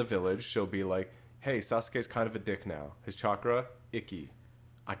 she'll be in the village. She'll be like, "Hey, Sasuke's kind of a dick now. His chakra, icky.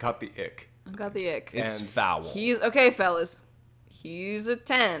 I got the ick." I got the ick. It's and- foul. He's okay, fellas. He's a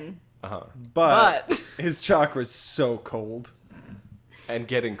 10. Uh-huh. But his chakra's so cold, And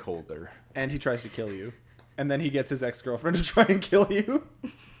getting colder. and he tries to kill you, and then he gets his ex-girlfriend to try and kill you,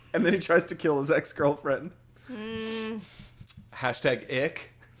 and then he tries to kill his ex-girlfriend. Hashtag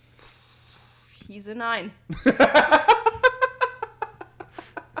ick. He's a 9.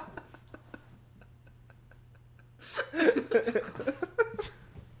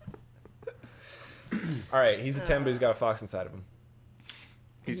 All right, he's a 10, but he's got a fox inside of him.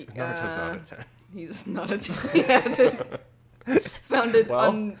 He's Naruto's not a 10. He's not a 10. Yeah. Founded Well,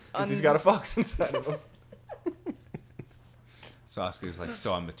 on. because he's got a fox inside of him. Sasuke's like,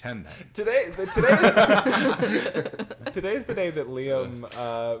 so I'm a 10 then. Today's the day that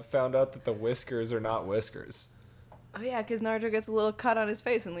Liam found out that the whiskers are not whiskers. Oh, yeah, because Naruto gets a little cut on his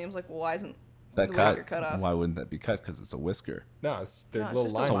face, and Liam's like, well, why isn't That the cut, whisker cut off? why wouldn't that be cut? Because it's a whisker. No, they're No, it's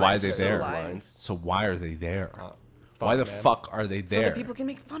little just a lines. So why are they It's just there? lines. So why are they there? Oh, Why the man. fuck are they So there? that people can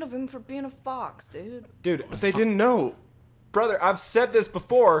make fun of him for being a fox, dude. Dude, They didn't know. brother, I've said this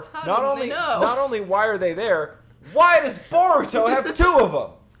before. How not did they only know? not only why are they there, why does Boruto have 2 of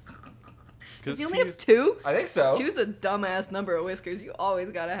them? Does he only have 2? I think so. 2's a dumbass number of whiskers. You always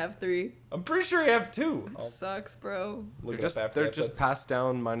gotta have 3. I'm pretty sure you have 2. I'll Sucks, bro. look They're it up after they're the just episode. passed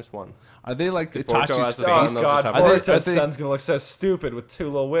down -1. Are they like Boruto Itachi's has the face? son, Oh they'll god, just have- Are they- Boruto's are they- son's gonna look so stupid with 2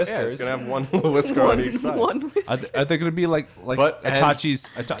 little Yeah, whiskers. it's gonna have one little whisker on each side. One whisker. Are they going to be like But and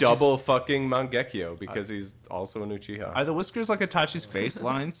Itachi's double fucking Mangekyo because he's also an Uchiha. Are the whiskers like Itachi's face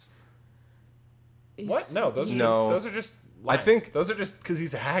lines? What? No, those are No. just lines. I think- those are just because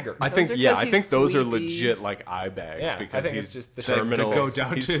he's a haggard. I Those think are yeah, 'cause I he's think those are sleepy. legit like eye bags Yeah, I because think he's it's just the terminal. that go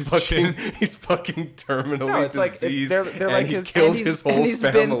down he's to his fucking chin. he's fucking terminally No, it's like- diseased they're and like he his- killed and his and whole he's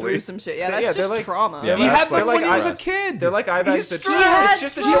family. been through some shit. Yeah, Yeah, that's they're just like- trauma. Yeah, He that's had them like when he was a eyebrows. kid. They're like eye bags He's that strong. He had it's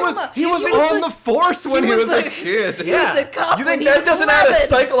just a trauma. He was He was on like- the force when he was a like- kid. He was a cop You when think he that was doesn't add a 11.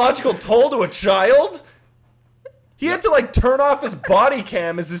 psychological toll to a child? He had to like turn off his body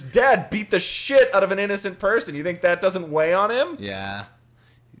cam as his dad beat the shit out of an innocent person. You think that doesn't weigh on him? Yeah.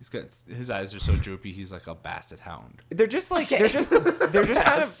 He's got his eyes are so droopy. He's like a basset hound. They're just like Okay. they're just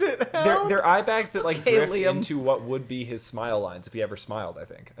kind of Basset they're eye bags that like Okay, drift Liam. into what would be his smile lines if he ever smiled. I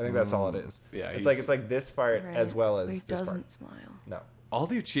think that's all it is. Yeah, it's he's- like this part Right. as well as He this doesn't part. smile. No, All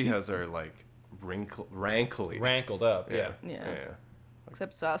the Uchihas are like rankly. rankled up. Yeah. Yeah.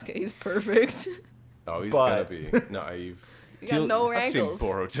 Except Sasuke, he's perfect. Oh, he's But- gonna be naive. You got no I've seen wrinkles.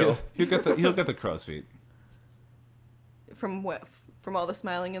 Boruto. He'll get the crow's feet. From what? From all the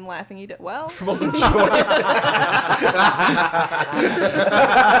smiling and laughing he did. Well,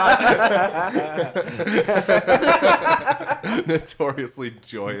 Notoriously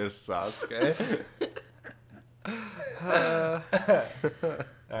joyous Sasuke. All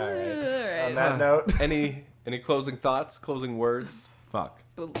right. On that note, Any closing thoughts? Closing words? Fuck.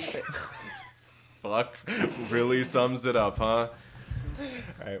 believe it. Fuck. Really sums it up, huh?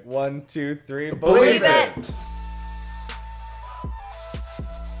 all right. 1, 2, 3. Believe it.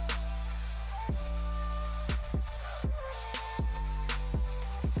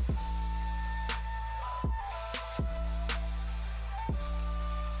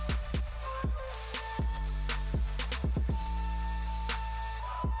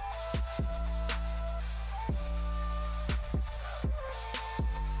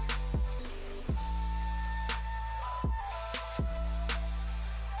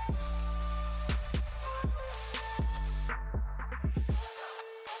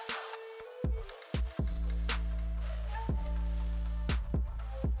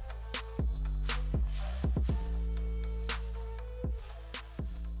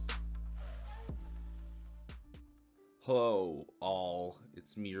 Hello, all.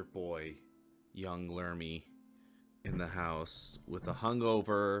 It's me, your boy, Young Lermy, in the house with a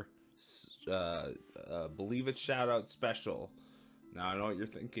hungover, Believe It shout-out special. Now, I know what you're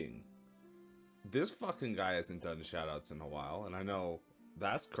thinking. This fucking guy hasn't done shout-outs in a while, and I know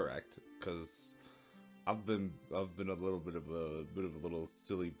that's correct, because I've been a little bit of a little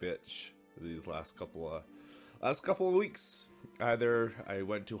silly bitch these last couple of weeks. Either I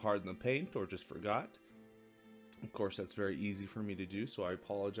went too hard in the paint or just forgot. Of course, that's very easy for me to do, so I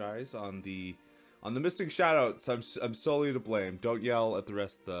apologize on the missing shoutouts. I'm solely to blame. Don't yell at the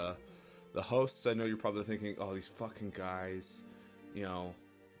rest of the hosts. I know you're probably thinking, "Oh, these fucking guys, you know,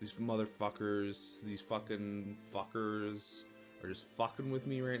 these motherfuckers, these fucking fuckers are just fucking with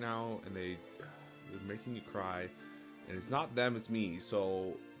me right now, and they're making me cry." And it's not them, it's me.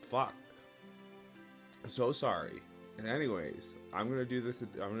 So fuck. I'm so sorry. And anyways, I'm gonna do this.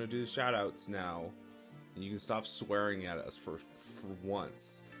 I'm gonna do the shoutouts now. And you can stop swearing at us for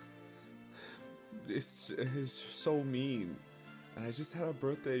once. It's so mean. And I just had a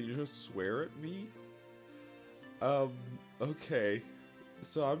birthday, you just swear at me? Okay.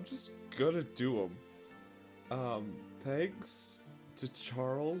 So I'm just gonna do them. Thanks to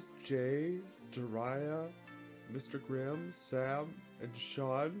Charles, Jay, Jiraiya, Mr. Grimm, Sam, and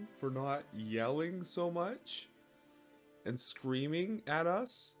Sean for not yelling so much and screaming at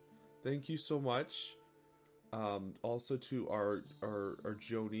us. Thank you so much. Also to our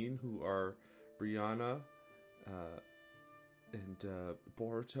Jonine, who are Brianna, and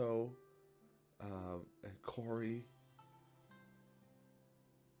Boruto, and Corey,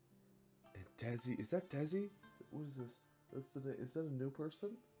 and Desi. Is that Desi? What is this? Is that a new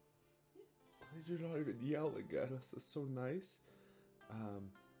person? You're not even yelling at us. That's so nice.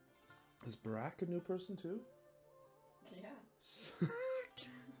 Is Barack a new person too? Yeah.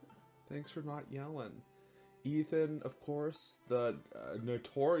 Thanks for not yelling. Ethan, of course, the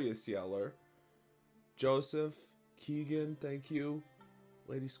notorious yeller. Joseph, Keegan, thank you.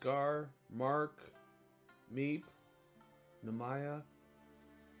 Lady Scar, Mark, Meep, Namaya,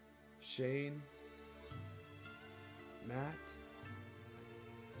 Shane, Matt.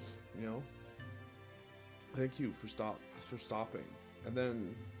 You know, thank you for stopping. And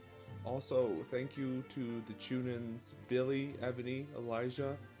then also thank you to the tune-ins Billy, Ebony,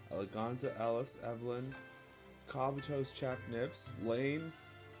 Elijah, Eleganza, Alice, Evelyn, Kabuto's Chap Nips, Lane,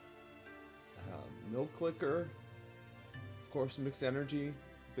 Milk Clicker, of course Mixed Energy.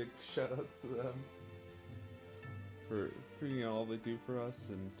 Big shout outs to them for you know all they do for us,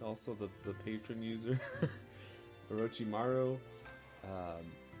 and also the patron user Orochimaru,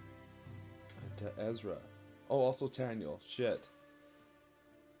 and to Ezra. Oh, also Taniel. Shit.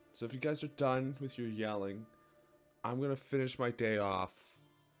 So if you guys are done with your yelling, I'm gonna finish my day off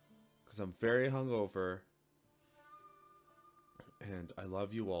because I'm very hungover. And I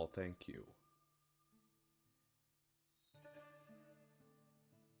love you all. Thank you.